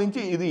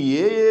సంబంధించి ఇది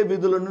ఏ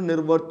విధులను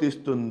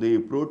నిర్వర్తిస్తుంది?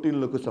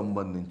 ప్రోటీన్లకు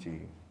సంబంధించి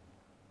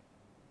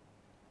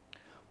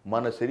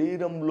మన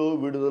శరీరంలో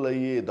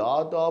విడుదలయ్యే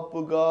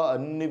దాదాపుగా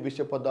అన్ని విష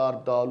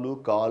పదార్థాలు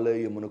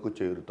కాలేయమునకు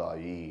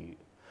చేరుతాయి.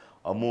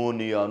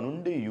 అమోనియా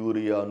నుండి,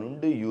 యూరియా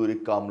నుండి,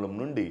 యూరిక్ ఆమ్లం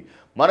నుండి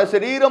మన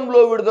శరీరంలో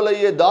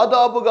విడుదలయ్యే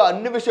దాదాపుగా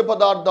అన్ని విష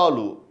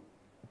పదార్థాలు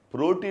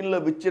ప్రోటీన్ల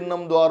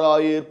విచ్ఛిన్నం ద్వారా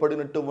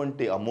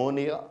ఏర్పడినటువంటి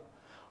అమోనియా,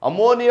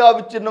 అమోనియా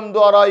విచ్ఛిన్నం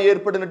ద్వారా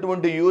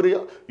ఏర్పడినటువంటి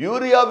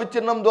యూరియా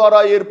విచ్ఛిన్నం ద్వారా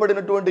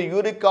ఏర్పడినటువంటి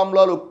యూరిక్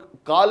ఆమ్లాలు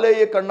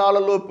కాలేయ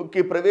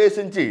కణాలలోకి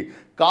ప్రవేశించి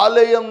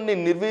కాలేయంని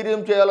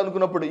నిర్వీర్యం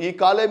చేయాలనుకున్నప్పుడు ఈ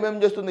కాలేయం ఏం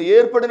చేస్తుంది,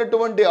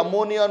 ఏర్పడినటువంటి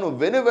అమోనియాను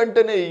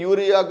వెంటనే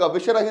యూరియాగా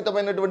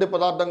విషరహితమైనటువంటి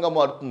పదార్థంగా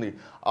మారుతుంది.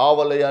 ఆ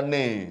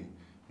వలయాన్ని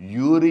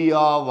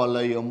యూరియా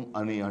వలయం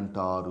అని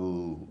అంటారు.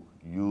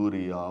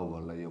 యూరియా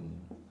వలయం.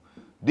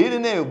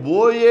 దీనినే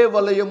ఓఏ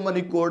వలయం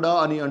అని కూడా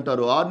అని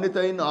అంటారు.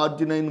 ఆర్నిథైన్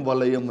ఆర్జినైన్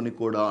వలయం అని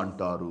కూడా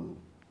అంటారు.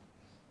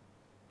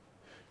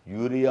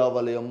 యూరియా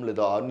వలయం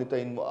లేదా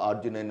ఆర్నిథైన్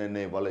ఆర్జినైన్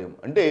అనే వలయం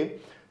అంటే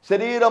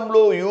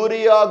శరీరంలో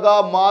యూరియాగా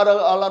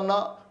మారాలన్నా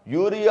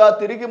యూరియా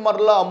తిరిగి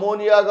మరలా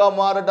అమోనియాగా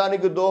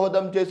మారడానికి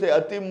దోహదం చేసే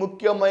అతి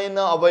ముఖ్యమైన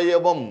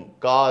అవయవం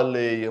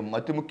కాలేయం.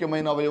 అతి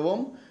ముఖ్యమైన అవయవం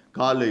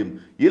కాలేయం.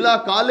 ఇలా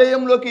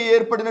కాలేయంలోకి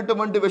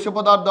ఏర్పడినటువంటి విష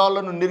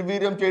పదార్థాలను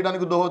నిర్వీర్యం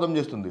చేయడానికి దోహదం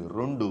చేస్తుంది.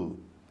 2,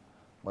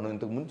 మనం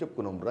ఇంతకు ముందు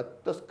చెప్పుకున్నాం,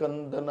 రక్త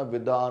స్కందన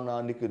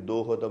విధానానికి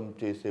దోహదం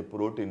చేసే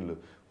ప్రోటీన్లు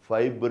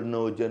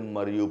ఫైబ్రినోజన్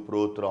మరియు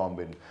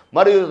ప్రోథ్రాంబిన్.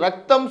 మరియు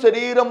రక్తం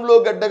శరీరంలో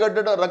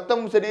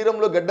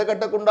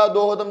గడ్డగట్టకుండా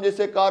దోహదం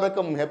చేసే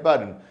కారకం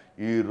హెపారిన్.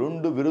 ఈ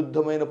 2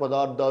 విరుద్ధమైన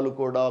పదార్థాలు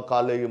కూడా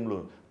కాలేయంలో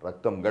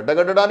రక్తం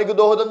గడ్డగట్టడానికి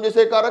దోహదం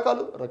చేసే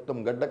కారకాలు, రక్తం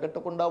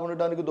గడ్డగట్టకుండా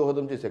ఉండడానికి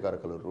దోహదం చేసే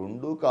కారకాలు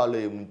 2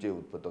 కాలేయం నుంచే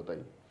ఉత్పత్తి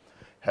అవుతాయి.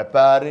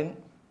 హెపారిన్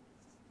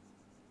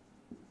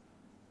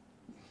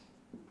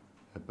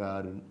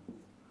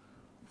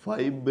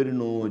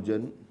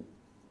ఫైబ్రినోజన్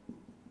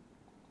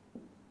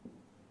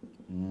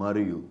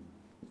మరియు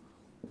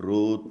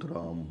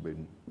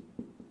ప్రోథ్రాంబిన్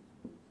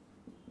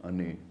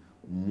అనే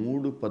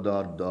 3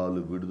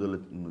 పదార్థాలను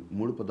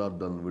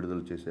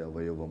విడుదల చేసే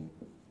అవయవం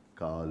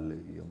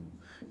కాలేయం.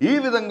 ఈ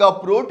విధంగా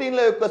ప్రోటీన్ల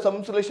యొక్క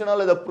సంశ్లేషణ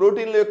లేదా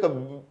ప్రోటీన్ల యొక్క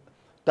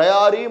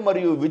తయారీ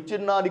మరియు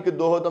విచ్ఛిన్నానికి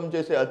దోహదం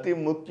చేసే అతి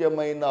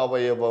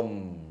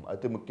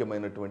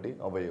ముఖ్యమైనటువంటి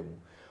అవయవం.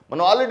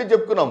 మనం ఆల్రెడీ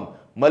చెప్పుకున్నాం,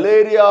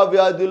 మలేరియా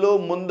వ్యాధిలో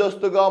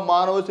ముందస్తుగా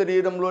మానవ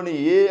శరీరంలోని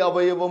ఏ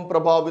అవయవం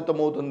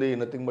ప్రభావితమవుతుంది?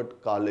 నథింగ్ బట్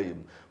కాలేయం.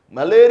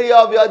 మలేరియా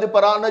వ్యాధి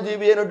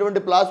పరాన్నజీవి అయినటువంటి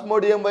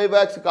ప్లాస్మోడియం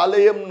వైవాక్స్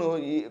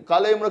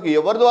కాలేయంలోకి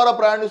ఎవరి ద్వారా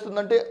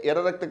ప్రయాణిస్తుందంటే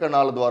ఎర్ర రక్త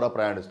కణాల ద్వారా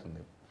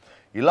ప్రయాణిస్తుంది.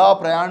 ఇలా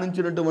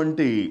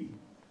ప్రయాణించినటువంటి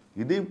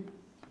ఇది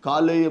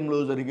కాలేయంలో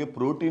జరిగే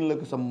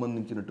ప్రోటీన్లకు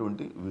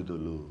సంబంధించినటువంటి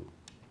విధులు.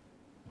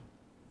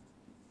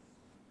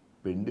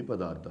 పిండి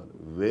పదార్థాలు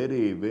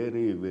వెరీ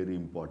వెరీ వెరీ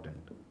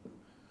ఇంపార్టెంట్.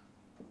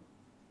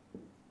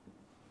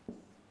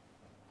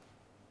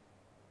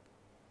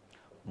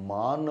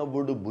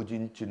 మానవుడు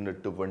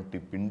భుజించినటువంటి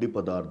పిండి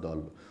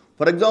పదార్థాలు,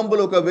 ఫర్ ఎగ్జాంపుల్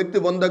ఒక వ్యక్తి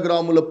 100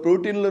 గ్రాముల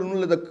ప్రోటీన్లను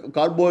లేదా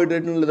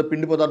కార్బోహైడ్రేట్లను లేదా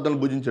పిండి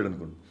పదార్థాలను భుజించాడు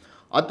అనుకోండి,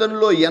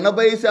 అతనిలో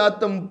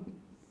 80%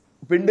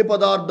 పిండి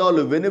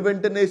పదార్థాలు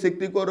వెంటనే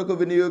శక్తి కొరకు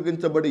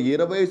వినియోగించబడి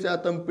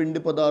 20% పిండి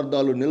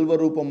పదార్థాలు నిల్వ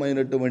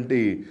రూపమైనటువంటి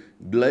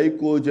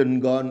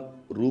గ్లైకోజన్గా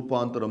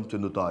రూపాంతరం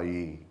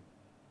చెందుతాయి.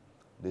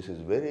 This is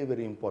very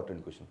very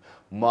important question.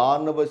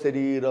 మానవ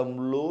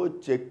శరీరంలో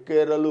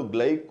చక్కెరలు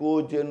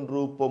గ్లైకోజన్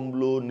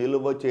రూపంలో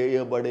నిల్వ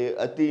చేయబడే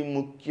అతి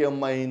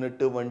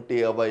ముఖ్యమైనటువంటి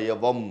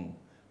అవయవం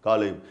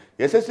కాలేయం.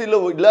 ఎస్ఎస్సిలో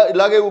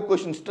ఇలాగే ఒక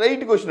క్వశ్చన్,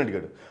 స్ట్రైట్ క్వశ్చన్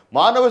అడిగాడు.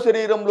 మానవ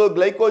శరీరంలో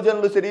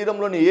గ్లైకోజన్లు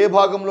శరీరంలోని ఏ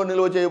భాగంలో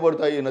నిల్వ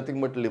చేయబడతాయి?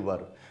 Nothing but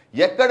liver.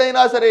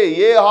 ఎక్కడైనా సరే,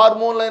 ఏ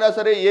హార్మోన్లు అయినా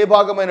సరే, ఏ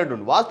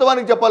భాగమైనటువంటి,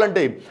 వాస్తవానికి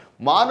చెప్పాలంటే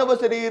మానవ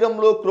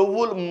శరీరంలో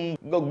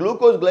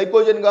గ్లూకోజ్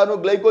గ్లైకోజన్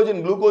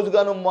గ్లూకోజ్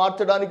గాను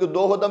మార్చడానికి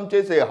దోహదం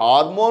చేసే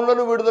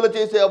హార్మోన్లను విడుదల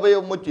చేసే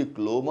అవయవం వచ్చి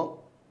క్లోమం.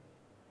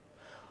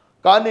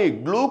 కానీ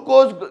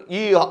గ్లూకోజ్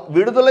ఈ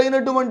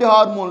విడుదలైనటువంటి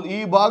హార్మోన్లు,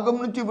 ఈ భాగం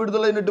నుంచి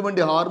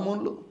విడుదలైనటువంటి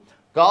హార్మోన్లు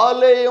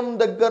కాలేయం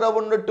దగ్గర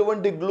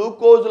ఉన్నటువంటి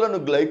గ్లూకోజులను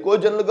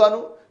గ్లైకోజన్లుగాను,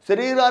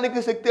 శరీరానికి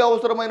శక్తి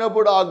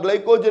అవసరమైనప్పుడు ఆ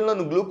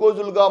గ్లైకోజన్లను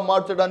గ్లూకోజులుగా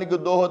మార్చడానికి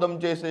దోహదం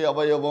చేసే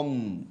అవయవం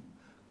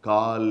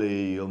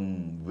కాలేయం.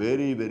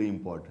 Very very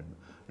important.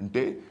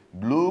 అంటే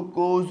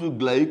గ్లూకోజ్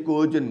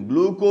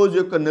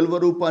యొక్క నిల్వ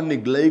రూపాన్ని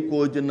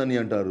గ్లైకోజన్ అని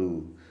అంటారు.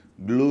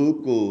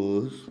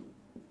 గ్లూకోజ్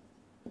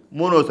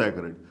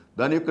మోనోసాకరైడ్,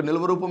 దాని యొక్క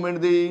నిల్వ రూపం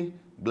ఏంటిది?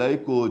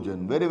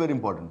 Glycogen. Very very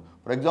important.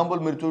 For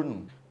example మీరు చూడండి,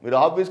 మీరు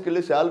ఆఫీస్కి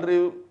వెళ్ళి శాలరీ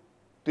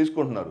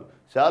తీసుకుంటున్నారు.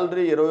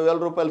 శాలరీ 20,000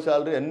 రూపాయల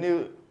శాలరీ అన్ని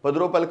 10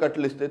 రూపాయల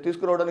కట్టలు ఇస్తే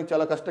తీసుకురావడానికి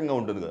చాలా కష్టంగా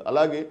ఉంటుంది కదా.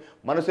 అలాగే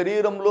మన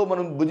శరీరంలో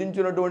మనం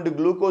భుజించినటువంటి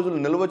గ్లూకోజులు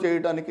నిల్వ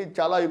చేయడానికి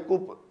చాలా ఎక్కువ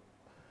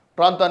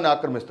ప్రాంతాన్ని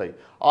ఆక్రమిస్తాయి.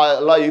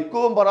 అలా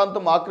ఎక్కువ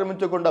ప్రాంతం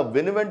ఆక్రమించకుండా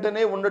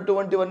వెంటనే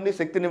ఉన్నటువంటివన్నీ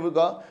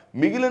శక్తినివ్వగా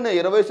మిగిలిన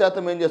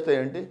 20% ఏం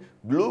చేస్తాయంటే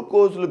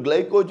గ్లూకోజులు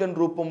గ్లైకోజన్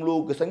రూపంలో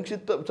ఒక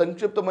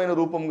సంక్షిప్తమైన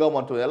రూపంగా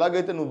మార్చవు.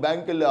 ఎలాగైతే నువ్వు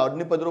బ్యాంక్కి వెళ్ళి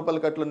అన్ని 10 రూపాయల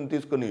కట్టలను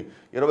తీసుకుని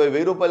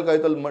 20,000 రూపాయల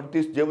కాగితాలు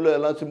తీసి జేబులో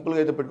ఎలా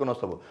సింపుల్గా అయితే పెట్టుకుని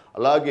వస్తావు,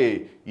 అలాగే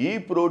ఈ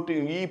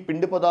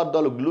పిండి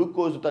పదార్థాలు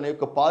గ్లూకోజ్ తన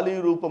యొక్క పాలీ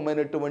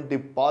రూపమైనటువంటి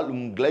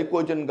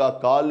గ్లైకోజన్గా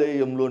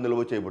కాలేయంలో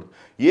నిల్వ చేయబడుతుంది.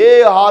 ఏ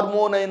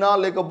హార్మోన్ అయినా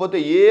లేకపోతే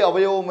ఏ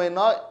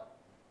అవయవమైనా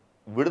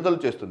విడుదల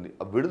చేస్తుంది.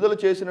 ఆ విడుదల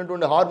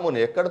చేసినటువంటి హార్మోన్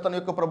ఎక్కడ తన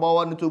యొక్క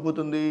ప్రభావాన్ని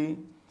చూపుతుంది?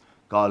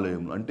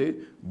 కాలేయం. అంటే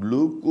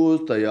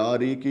గ్లూకోజ్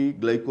తయారీకి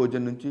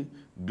గ్లైకోజన్ నుంచి,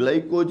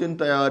 గ్లైకోజన్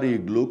తయారీ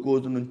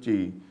గ్లూకోజ్ నుంచి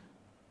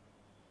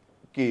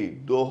కి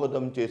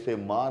దోహదం చేసే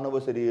మానవ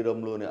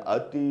శరీరంలోని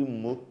అతి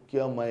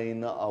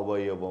ముఖ్యమైన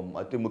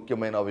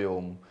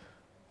అవయవం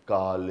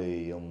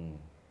కాలేయం.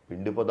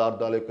 పిండి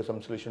పదార్థాల యొక్క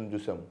సంశ్లేషణ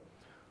చూసాం,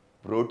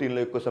 ప్రోటీన్ల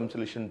యొక్క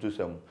సంశ్లేషణ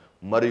చూసాం,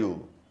 మరియు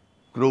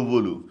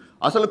క్రొవ్వులు.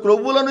 అసలు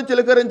క్రొవ్వులను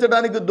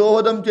చిలకరించడానికి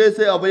దోహదం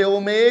చేసే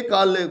అవయవమే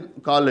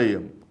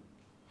కాలేయం.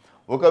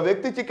 ఒక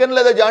వ్యక్తి చికెన్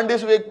లేదా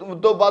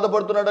జాండీస్తో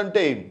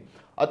బాధపడుతున్నాడంటే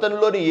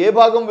అతనిలోని ఏ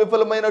భాగం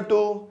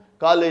విఫలమైనట్టు?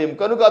 కాలేయం.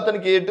 కనుక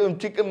అతనికి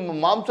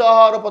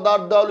మాంసాహార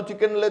పదార్థాలు,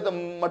 చికెన్ లేదా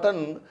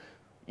మటన్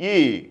ఈ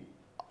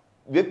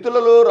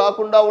వ్యక్తులలో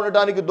రాకుండా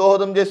ఉండటానికి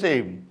దోహదం చేసే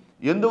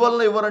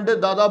ఎందువలన ఇవ్వరంటే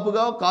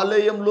దాదాపుగా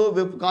కాలేయం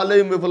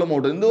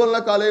విఫలమవుతుంది. ఎందువల్ల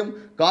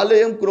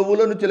కాలేయం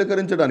క్రొవ్వులను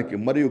చిలకరించడానికి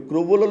మరియు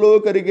క్రొవ్వులలో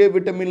కరిగే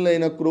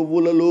విటమిన్లైన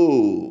క్రొవ్వుల్లో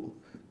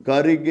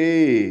కరిగే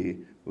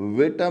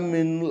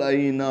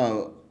విటమిన్లైన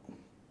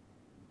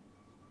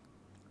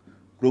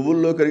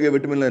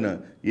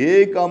ఏ,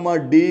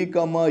 డి,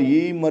 ఈ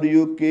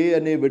మరియు కే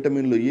అనే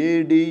విటమిన్లు, ఏ,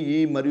 డి, ఈ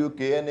మరియు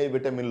కే అనే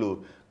విటమిన్లు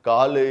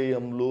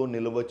కాలేయంలో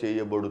నిల్వ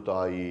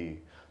చేయబడతాయి.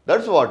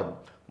 That's what.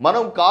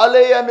 మనం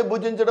కాలేయాన్ని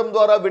భుజించడం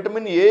ద్వారా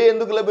విటమిన్ ఏ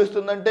ఎందుకు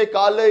లభిస్తుందంటే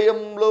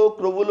కాలేయంలో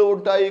క్రొవ్వులు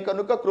ఉంటాయి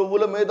కనుక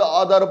క్రొవ్వుల మీద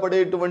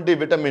ఆధారపడేటువంటి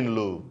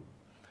విటమిన్లు.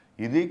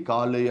 ఇది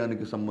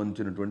కాలేయానికి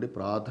సంబంధించినటువంటి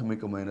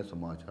ప్రాథమికమైన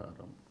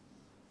సమాచారం.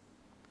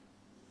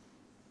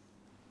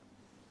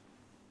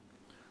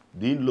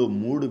 దీనిలో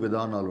 3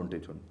 విధానాలు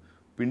ఉంటాయి చూడండి.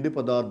 పిండి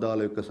పదార్థాల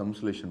యొక్క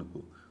సంశ్లేషణకు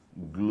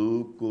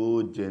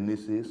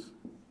గ్లూకోజెనిసిస్,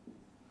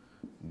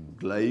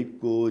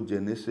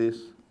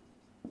 glycogenesis,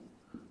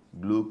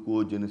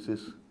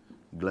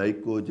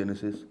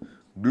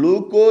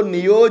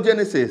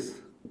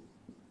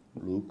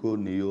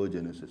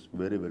 gluconeogenesis.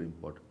 Very very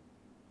important.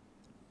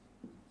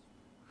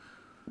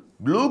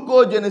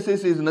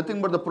 Glucogenesis is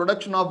nothing but the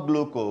production of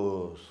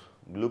glucose.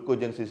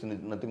 Glucogenesis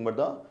is nothing but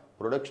the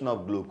production of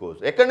glucose.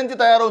 ఎక్కడి నుంచి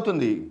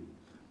తయారవుతుంది?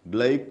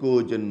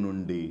 గ్లైకోజన్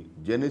నుండి.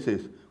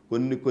 జెనిసిస్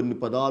కొన్ని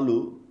పదాలు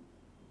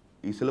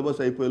ఈ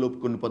సిలబస్ అయిపోయేలోపు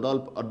కొన్ని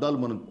అర్థాలు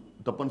మనం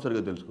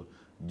తప్పనిసరిగా తెలుసుకో.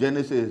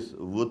 జెనిసిస్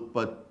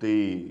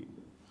ఉత్పత్తి,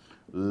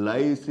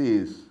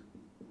 లైసిస్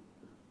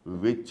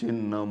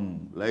విచ్ఛిన్నం,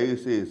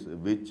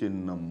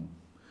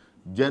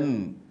 జెన్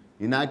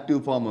ఇన్యాక్టివ్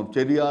ఫామ్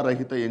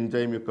చర్యారహిత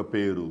ఎంజైమ్ యొక్క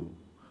పేరు,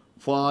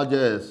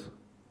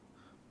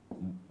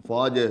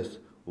 ఫాజెస్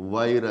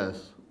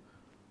వైరస్,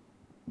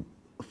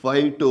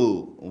 ఫైటో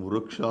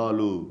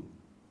వృక్షాలు,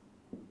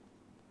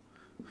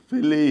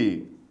 ఫిలి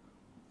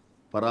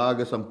పరాగ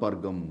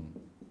సంపర్కం.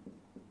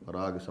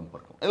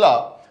 ఇలా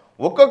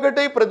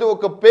ఒక్కొక్కటి ప్రతి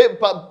ఒక్క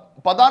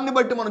పదాన్ని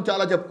బట్టి మనం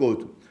చాలా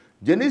చెప్పుకోవచ్చు.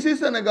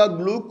 జెనిసిస్ అనగా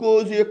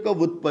గ్లూకోజ్ యొక్క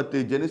ఉత్పత్తి.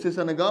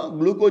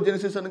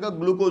 గ్లూకోజెనిసిస్ అనగా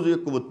గ్లూకోజ్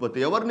యొక్క ఉత్పత్తి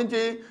ఎవరి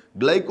నుంచి?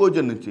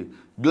 గ్లైకోజన్ నుంచి.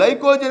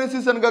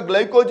 గ్లైకోజెనిసిస్ అనగా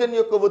గ్లైకోజన్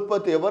యొక్క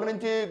ఉత్పత్తి ఎవరి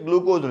నుంచి?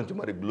 గ్లూకోజ్ నుంచి.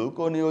 మరి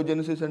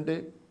గ్లూకోనియోజెనిసిస్ అంటే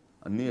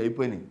అన్నీ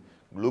అయిపోయినాయి.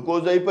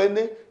 గ్లూకోజ్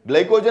అయిపోయింది,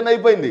 గ్లైకోజన్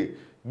అయిపోయింది.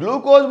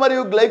 గ్లూకోజ్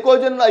మరియు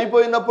గ్లైకోజన్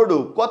అయిపోయినప్పుడు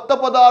కొత్త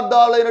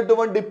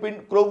పదార్థాలైనటువంటి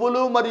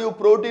క్రొవ్వులు మరియు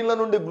ప్రోటీన్ల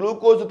నుండి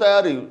గ్లూకోజ్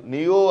తయారీ.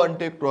 నియో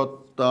అంటే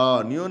క్రొత్త,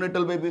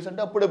 నియోనెటల్ బేబీస్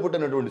అంటే అప్పుడే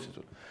పుట్టినటువంటి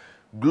శిశువులు.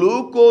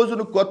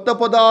 గ్లూకోజ్ను కొత్త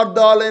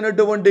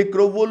పదార్థాలైనటువంటి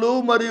క్రొవ్వులు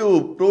మరియు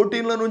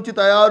ప్రోటీన్ల నుంచి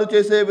తయారు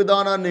చేసే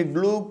విధానాన్ని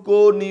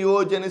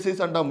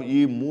గ్లూకోనియోజెనిసిస్ అంటాం. ఈ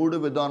 3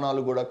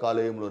 విధానాలు కూడా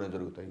కాలేయంలోనే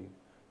జరుగుతాయి.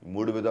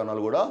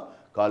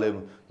 కాలేయం.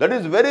 That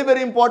is very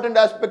very important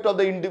aspect of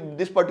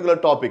this particular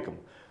topic.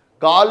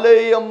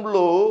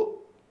 కాలేయంలో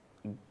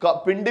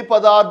పిండి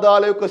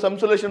పదార్థాల యొక్క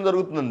సంశ్లేషణ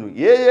జరుగుతుంది.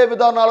 ఏ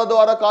విధానాల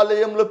ద్వారా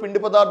కాలేయంలో పిండి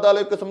పదార్థాల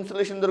యొక్క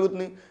సంశ్లేషణ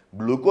జరుగుతుంది?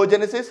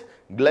 గ్లూకోజెనిసిస్,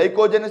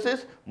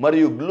 గ్లైకోజెనిసిస్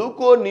మరియు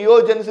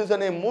గ్లూకోనియోజెనిసిస్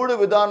అనే 3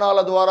 విధానాల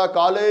ద్వారా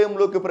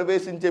కాలేయంలోకి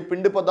ప్రవేశించే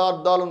పిండి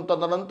పదార్థాలను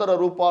తదనంతర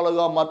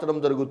రూపాలుగా మార్చడం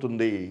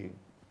జరుగుతుంది.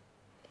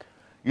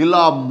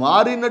 ఇలా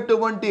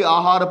మారినటువంటి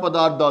ఆహార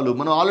పదార్థాలు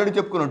మనం ఆల్రెడీ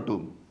చెప్పుకున్నట్టు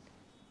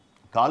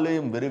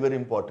కాలేయం వెరీ వెరీ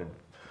ఇంపార్టెంట్.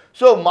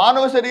 సో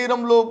మానవ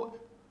శరీరంలో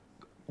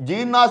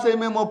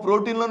జీర్ణాశయమేమో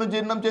ప్రోటీన్లను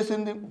జీర్ణం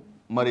చేసింది,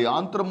 మరి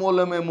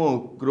ఆంత్రమూలమేమో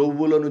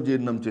క్రొవ్వులను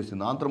జీర్ణం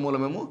చేసింది.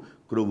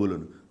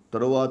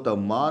 తరువాత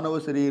మానవ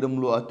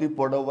శరీరంలో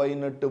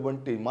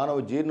మానవ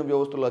జీర్ణ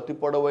వ్యవస్థలో అతి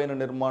పొడవైన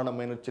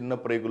నిర్మాణమైన చిన్న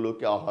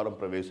ప్రేగులోకి ఆహారం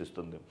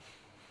ప్రవేశిస్తుంది.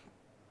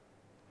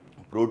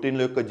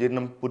 ప్రోటీన్ల యొక్క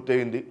జీర్ణం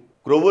పూర్తయింది,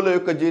 క్రొవ్వుల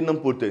యొక్క జీర్ణం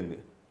పూర్తయింది.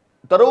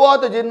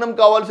 తరువాత జీర్ణం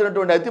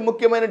కావాల్సినటువంటి అతి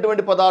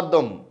ముఖ్యమైనటువంటి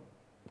పదార్థం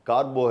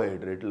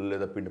కార్బోహైడ్రేట్లు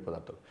లేదా పిండి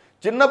పదార్థాలు.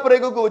 చిన్న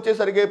ప్రేగుకు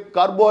వచ్చేసరికి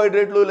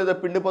కార్బోహైడ్రేట్లు లేదా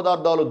పిండి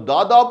పదార్థాలు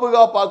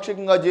దాదాపుగా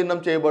పాక్షికంగా జీర్ణం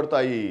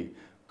చేయబడతాయి.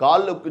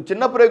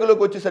 చిన్న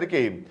ప్రేగులకు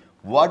వచ్చేసరికి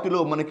వాటిలో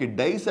మనకి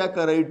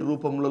డైసాకరైడ్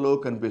రూపంలో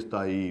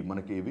కనిపిస్తాయి.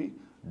 మనకి ఇవి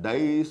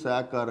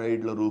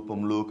డైసాకరైడ్ల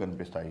రూపంలో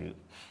కనిపిస్తాయి.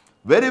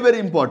 Very very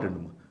important.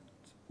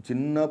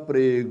 చిన్న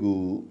ప్రేగు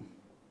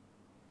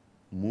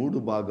 3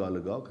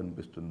 భాగాలుగా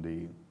కనిపిస్తుంది.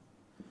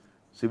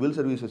 సివిల్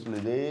సర్వీసెస్లో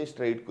ఇదే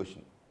స్ట్రైట్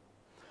క్వశ్చన్.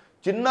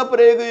 చిన్న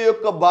ప్రేగు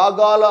యొక్క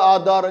భాగాల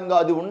ఆధారంగా,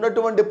 అది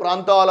ఉన్నటువంటి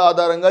ప్రాంతాల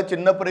ఆధారంగా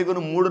చిన్న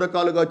ప్రేగును 3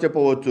 రకాలుగా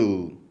చెప్పవచ్చు.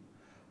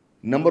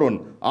 నెంబర్ 1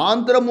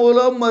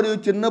 ఆంత్రమూలం మరియు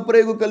చిన్న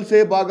ప్రేగు కలిసే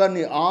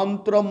భాగాన్ని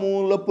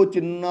ఆంత్రమూలపు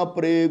చిన్న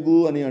ప్రేగు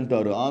అని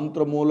అంటారు.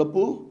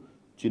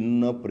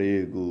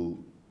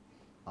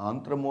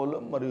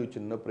 ఆంత్రమూలం మరియు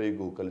చిన్న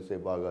ప్రేగు కలిసే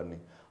భాగాన్ని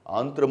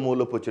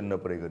ఆంత్రమూలపు చిన్న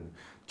ప్రేగుని,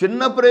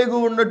 చిన్న ప్రేగు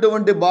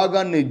ఉన్నటువంటి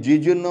భాగాన్ని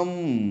జీజునం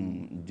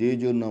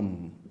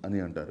అని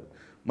అంటారు.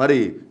 మరి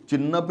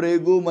చిన్న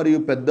ప్రేగు మరియు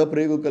పెద్ద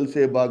ప్రేగు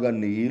కలిసే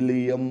భాగాన్ని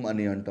ఈలియం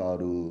అని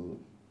అంటారు.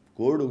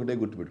 కోడ్ ఒకటే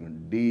గుర్తుపెట్టుకోండి,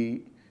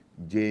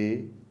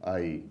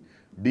 DJI,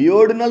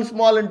 duodenal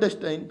small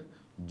intestine,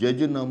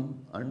 jejunum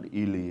and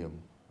ileum.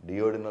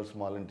 Duodenal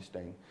small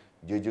intestine,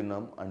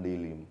 jejunum and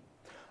ileum.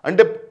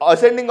 అంటే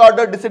అసెండింగ్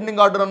ఆర్డర్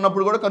డిసెండింగ్ ఆర్డర్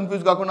అన్నప్పుడు కూడా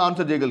కన్ఫ్యూజ్ కాకుండా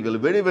ఆన్సర్ చేయగలిగారు.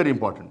 Very very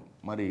important.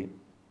 మరి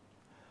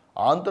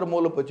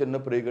ఆంత్రమూలపు చిన్న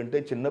ప్రేగు అంటే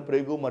చిన్న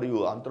ప్రేగు మరియు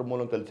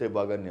ఆంత్రమూలం కలిసే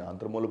భాగాన్ని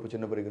ఆంత్రమూలపు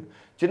చిన్న ప్రేగు,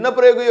 చిన్న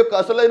ప్రేగు యొక్క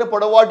అసలైన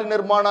పొడవాటి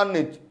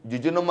నిర్మాణాన్ని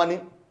జిజునం అని,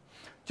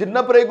 చిన్న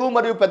ప్రేగు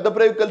మరియు పెద్ద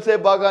ప్రేగు కలిసే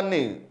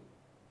భాగాన్ని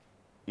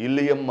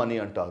ఇలియం అని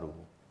అంటారు.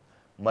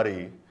 మరి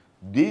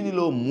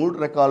దీనిలో 3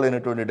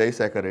 రకాలైనటువంటి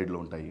డైసాకరైడ్లు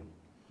ఉంటాయి.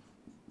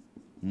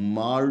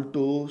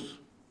 మాల్టోస్,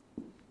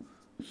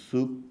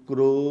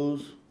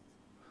 సుక్రోజ్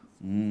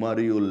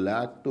మరియు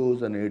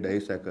లాక్టోజ్ అనే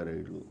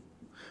డైసాకరైడ్లు.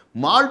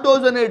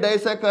 మాల్టోజ్ అనే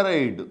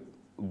డైసాకరైడ్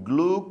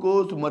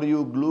గ్లూకోజ్ మరియు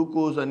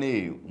గ్లూకోజ్ అనే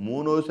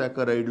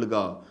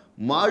మోనోసాకరైడ్లుగా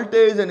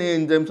మాల్టేజ్ అనే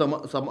ఎంజైమ్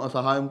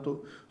సహాయంతో,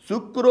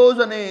 సుక్రోజ్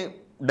అనే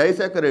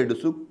డైసాకరైడ్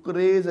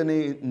సుక్రేజ్ అనే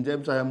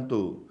ఎంజైమ్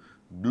సహాయంతో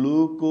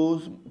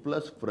గ్లూకోజ్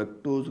ప్లస్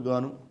ఫ్రక్టోజ్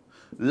గాను,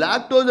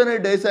 లాక్టోజ్ అనే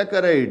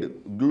డైసాకరైడ్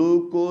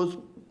గ్లూకోజ్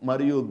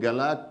మరియు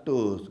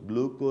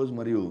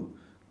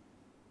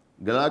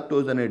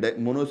గెలాక్టోజ్ అనే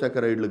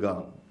మోనోసాకరైడ్లుగా.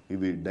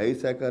 ఇవి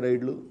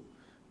డైసాకరైడ్లు,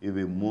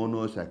 ఇవి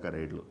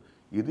మోనోసాకరైడ్లు.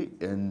 ఇది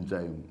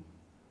ఎంజైమ్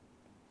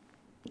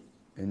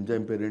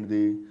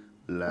పేరేంటిది?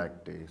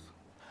 లాక్టేజ్.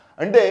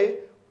 అంటే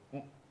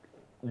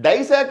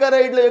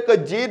డైసాకరైడ్ల యొక్క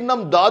జీర్ణం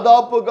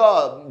దాదాపుగా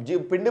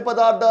పిండి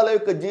పదార్థాల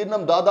యొక్క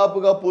జీర్ణం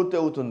దాదాపుగా పూర్తి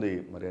అవుతుంది.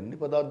 మరి అన్ని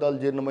పదార్థాలు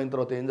జీర్ణమైన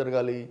తర్వాత ఏం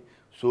జరగాలి?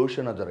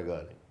 శోషణ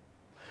జరగాలి.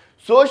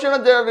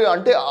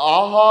 అంటే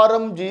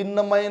ఆహారం,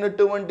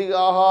 జీర్ణమైనటువంటి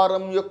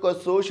ఆహారం యొక్క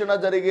శోషణ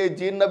జరిగే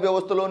జీర్ణ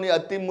వ్యవస్థలోని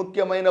అతి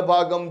ముఖ్యమైన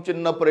భాగం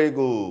చిన్న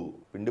ప్రేగు.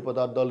 పిండి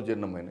పదార్థాలు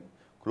జీర్ణమైనవి,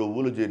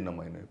 క్రొవ్వులు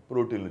జీర్ణమైనవి,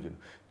 ప్రోటీన్లు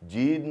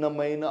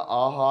జీర్ణమైన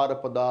ఆహార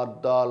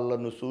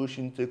పదార్థాలను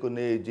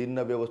సూచించుకునే జీర్ణ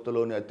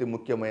వ్యవస్థలోని అతి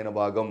ముఖ్యమైన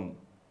భాగం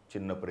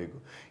చిన్న ప్రేగు.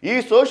 ఈ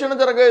శోషణ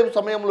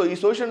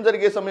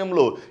జరిగే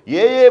సమయంలో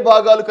ఏ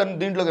భాగాలు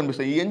దీంట్లో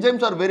కనిపిస్తాయి? ఈ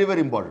enzymes are very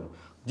very important.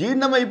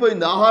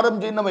 జీర్ణమైపోయింది, ఆహారం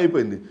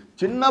జీర్ణమైపోయింది.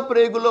 చిన్న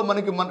ప్రేగులో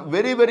మనకి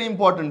వెరీ వెరీ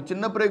ఇంపార్టెంట్.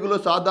 చిన్న ప్రేగులో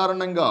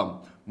సాధారణంగా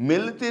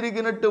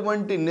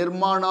మెలితిరిగినటువంటి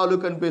నిర్మాణాలు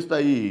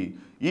కనిపిస్తాయి.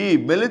 ఈ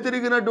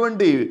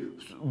మెలితిరిగినటువంటి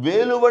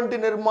వేలు వంటి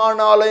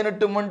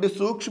నిర్మాణాలైనటువంటి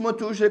సూక్ష్మ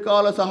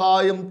చూషకాల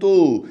సహాయంతో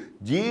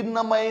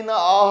జీర్ణమైన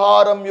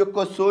ఆహారం యొక్క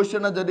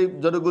శోషణ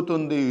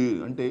జరుగుతుంది.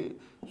 అంటే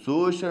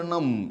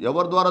శోషణం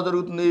ఎవరి ద్వారా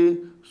జరుగుతుంది?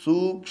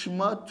 సూక్ష్మ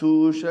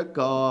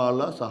చూషకాల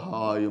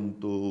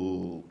సహాయంతో.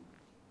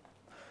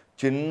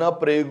 చిన్న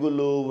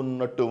ప్రేగులో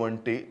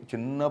ఉన్నటువంటి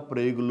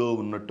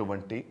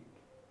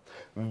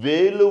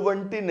వేలు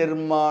వంటి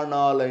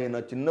నిర్మాణాలైన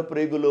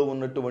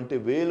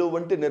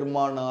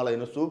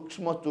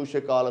సూక్ష్మ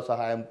చూషకాల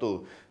సహాయంతో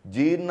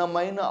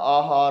జీర్ణమైన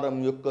ఆహారం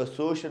యొక్క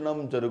శోషణం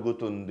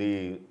జరుగుతుంది.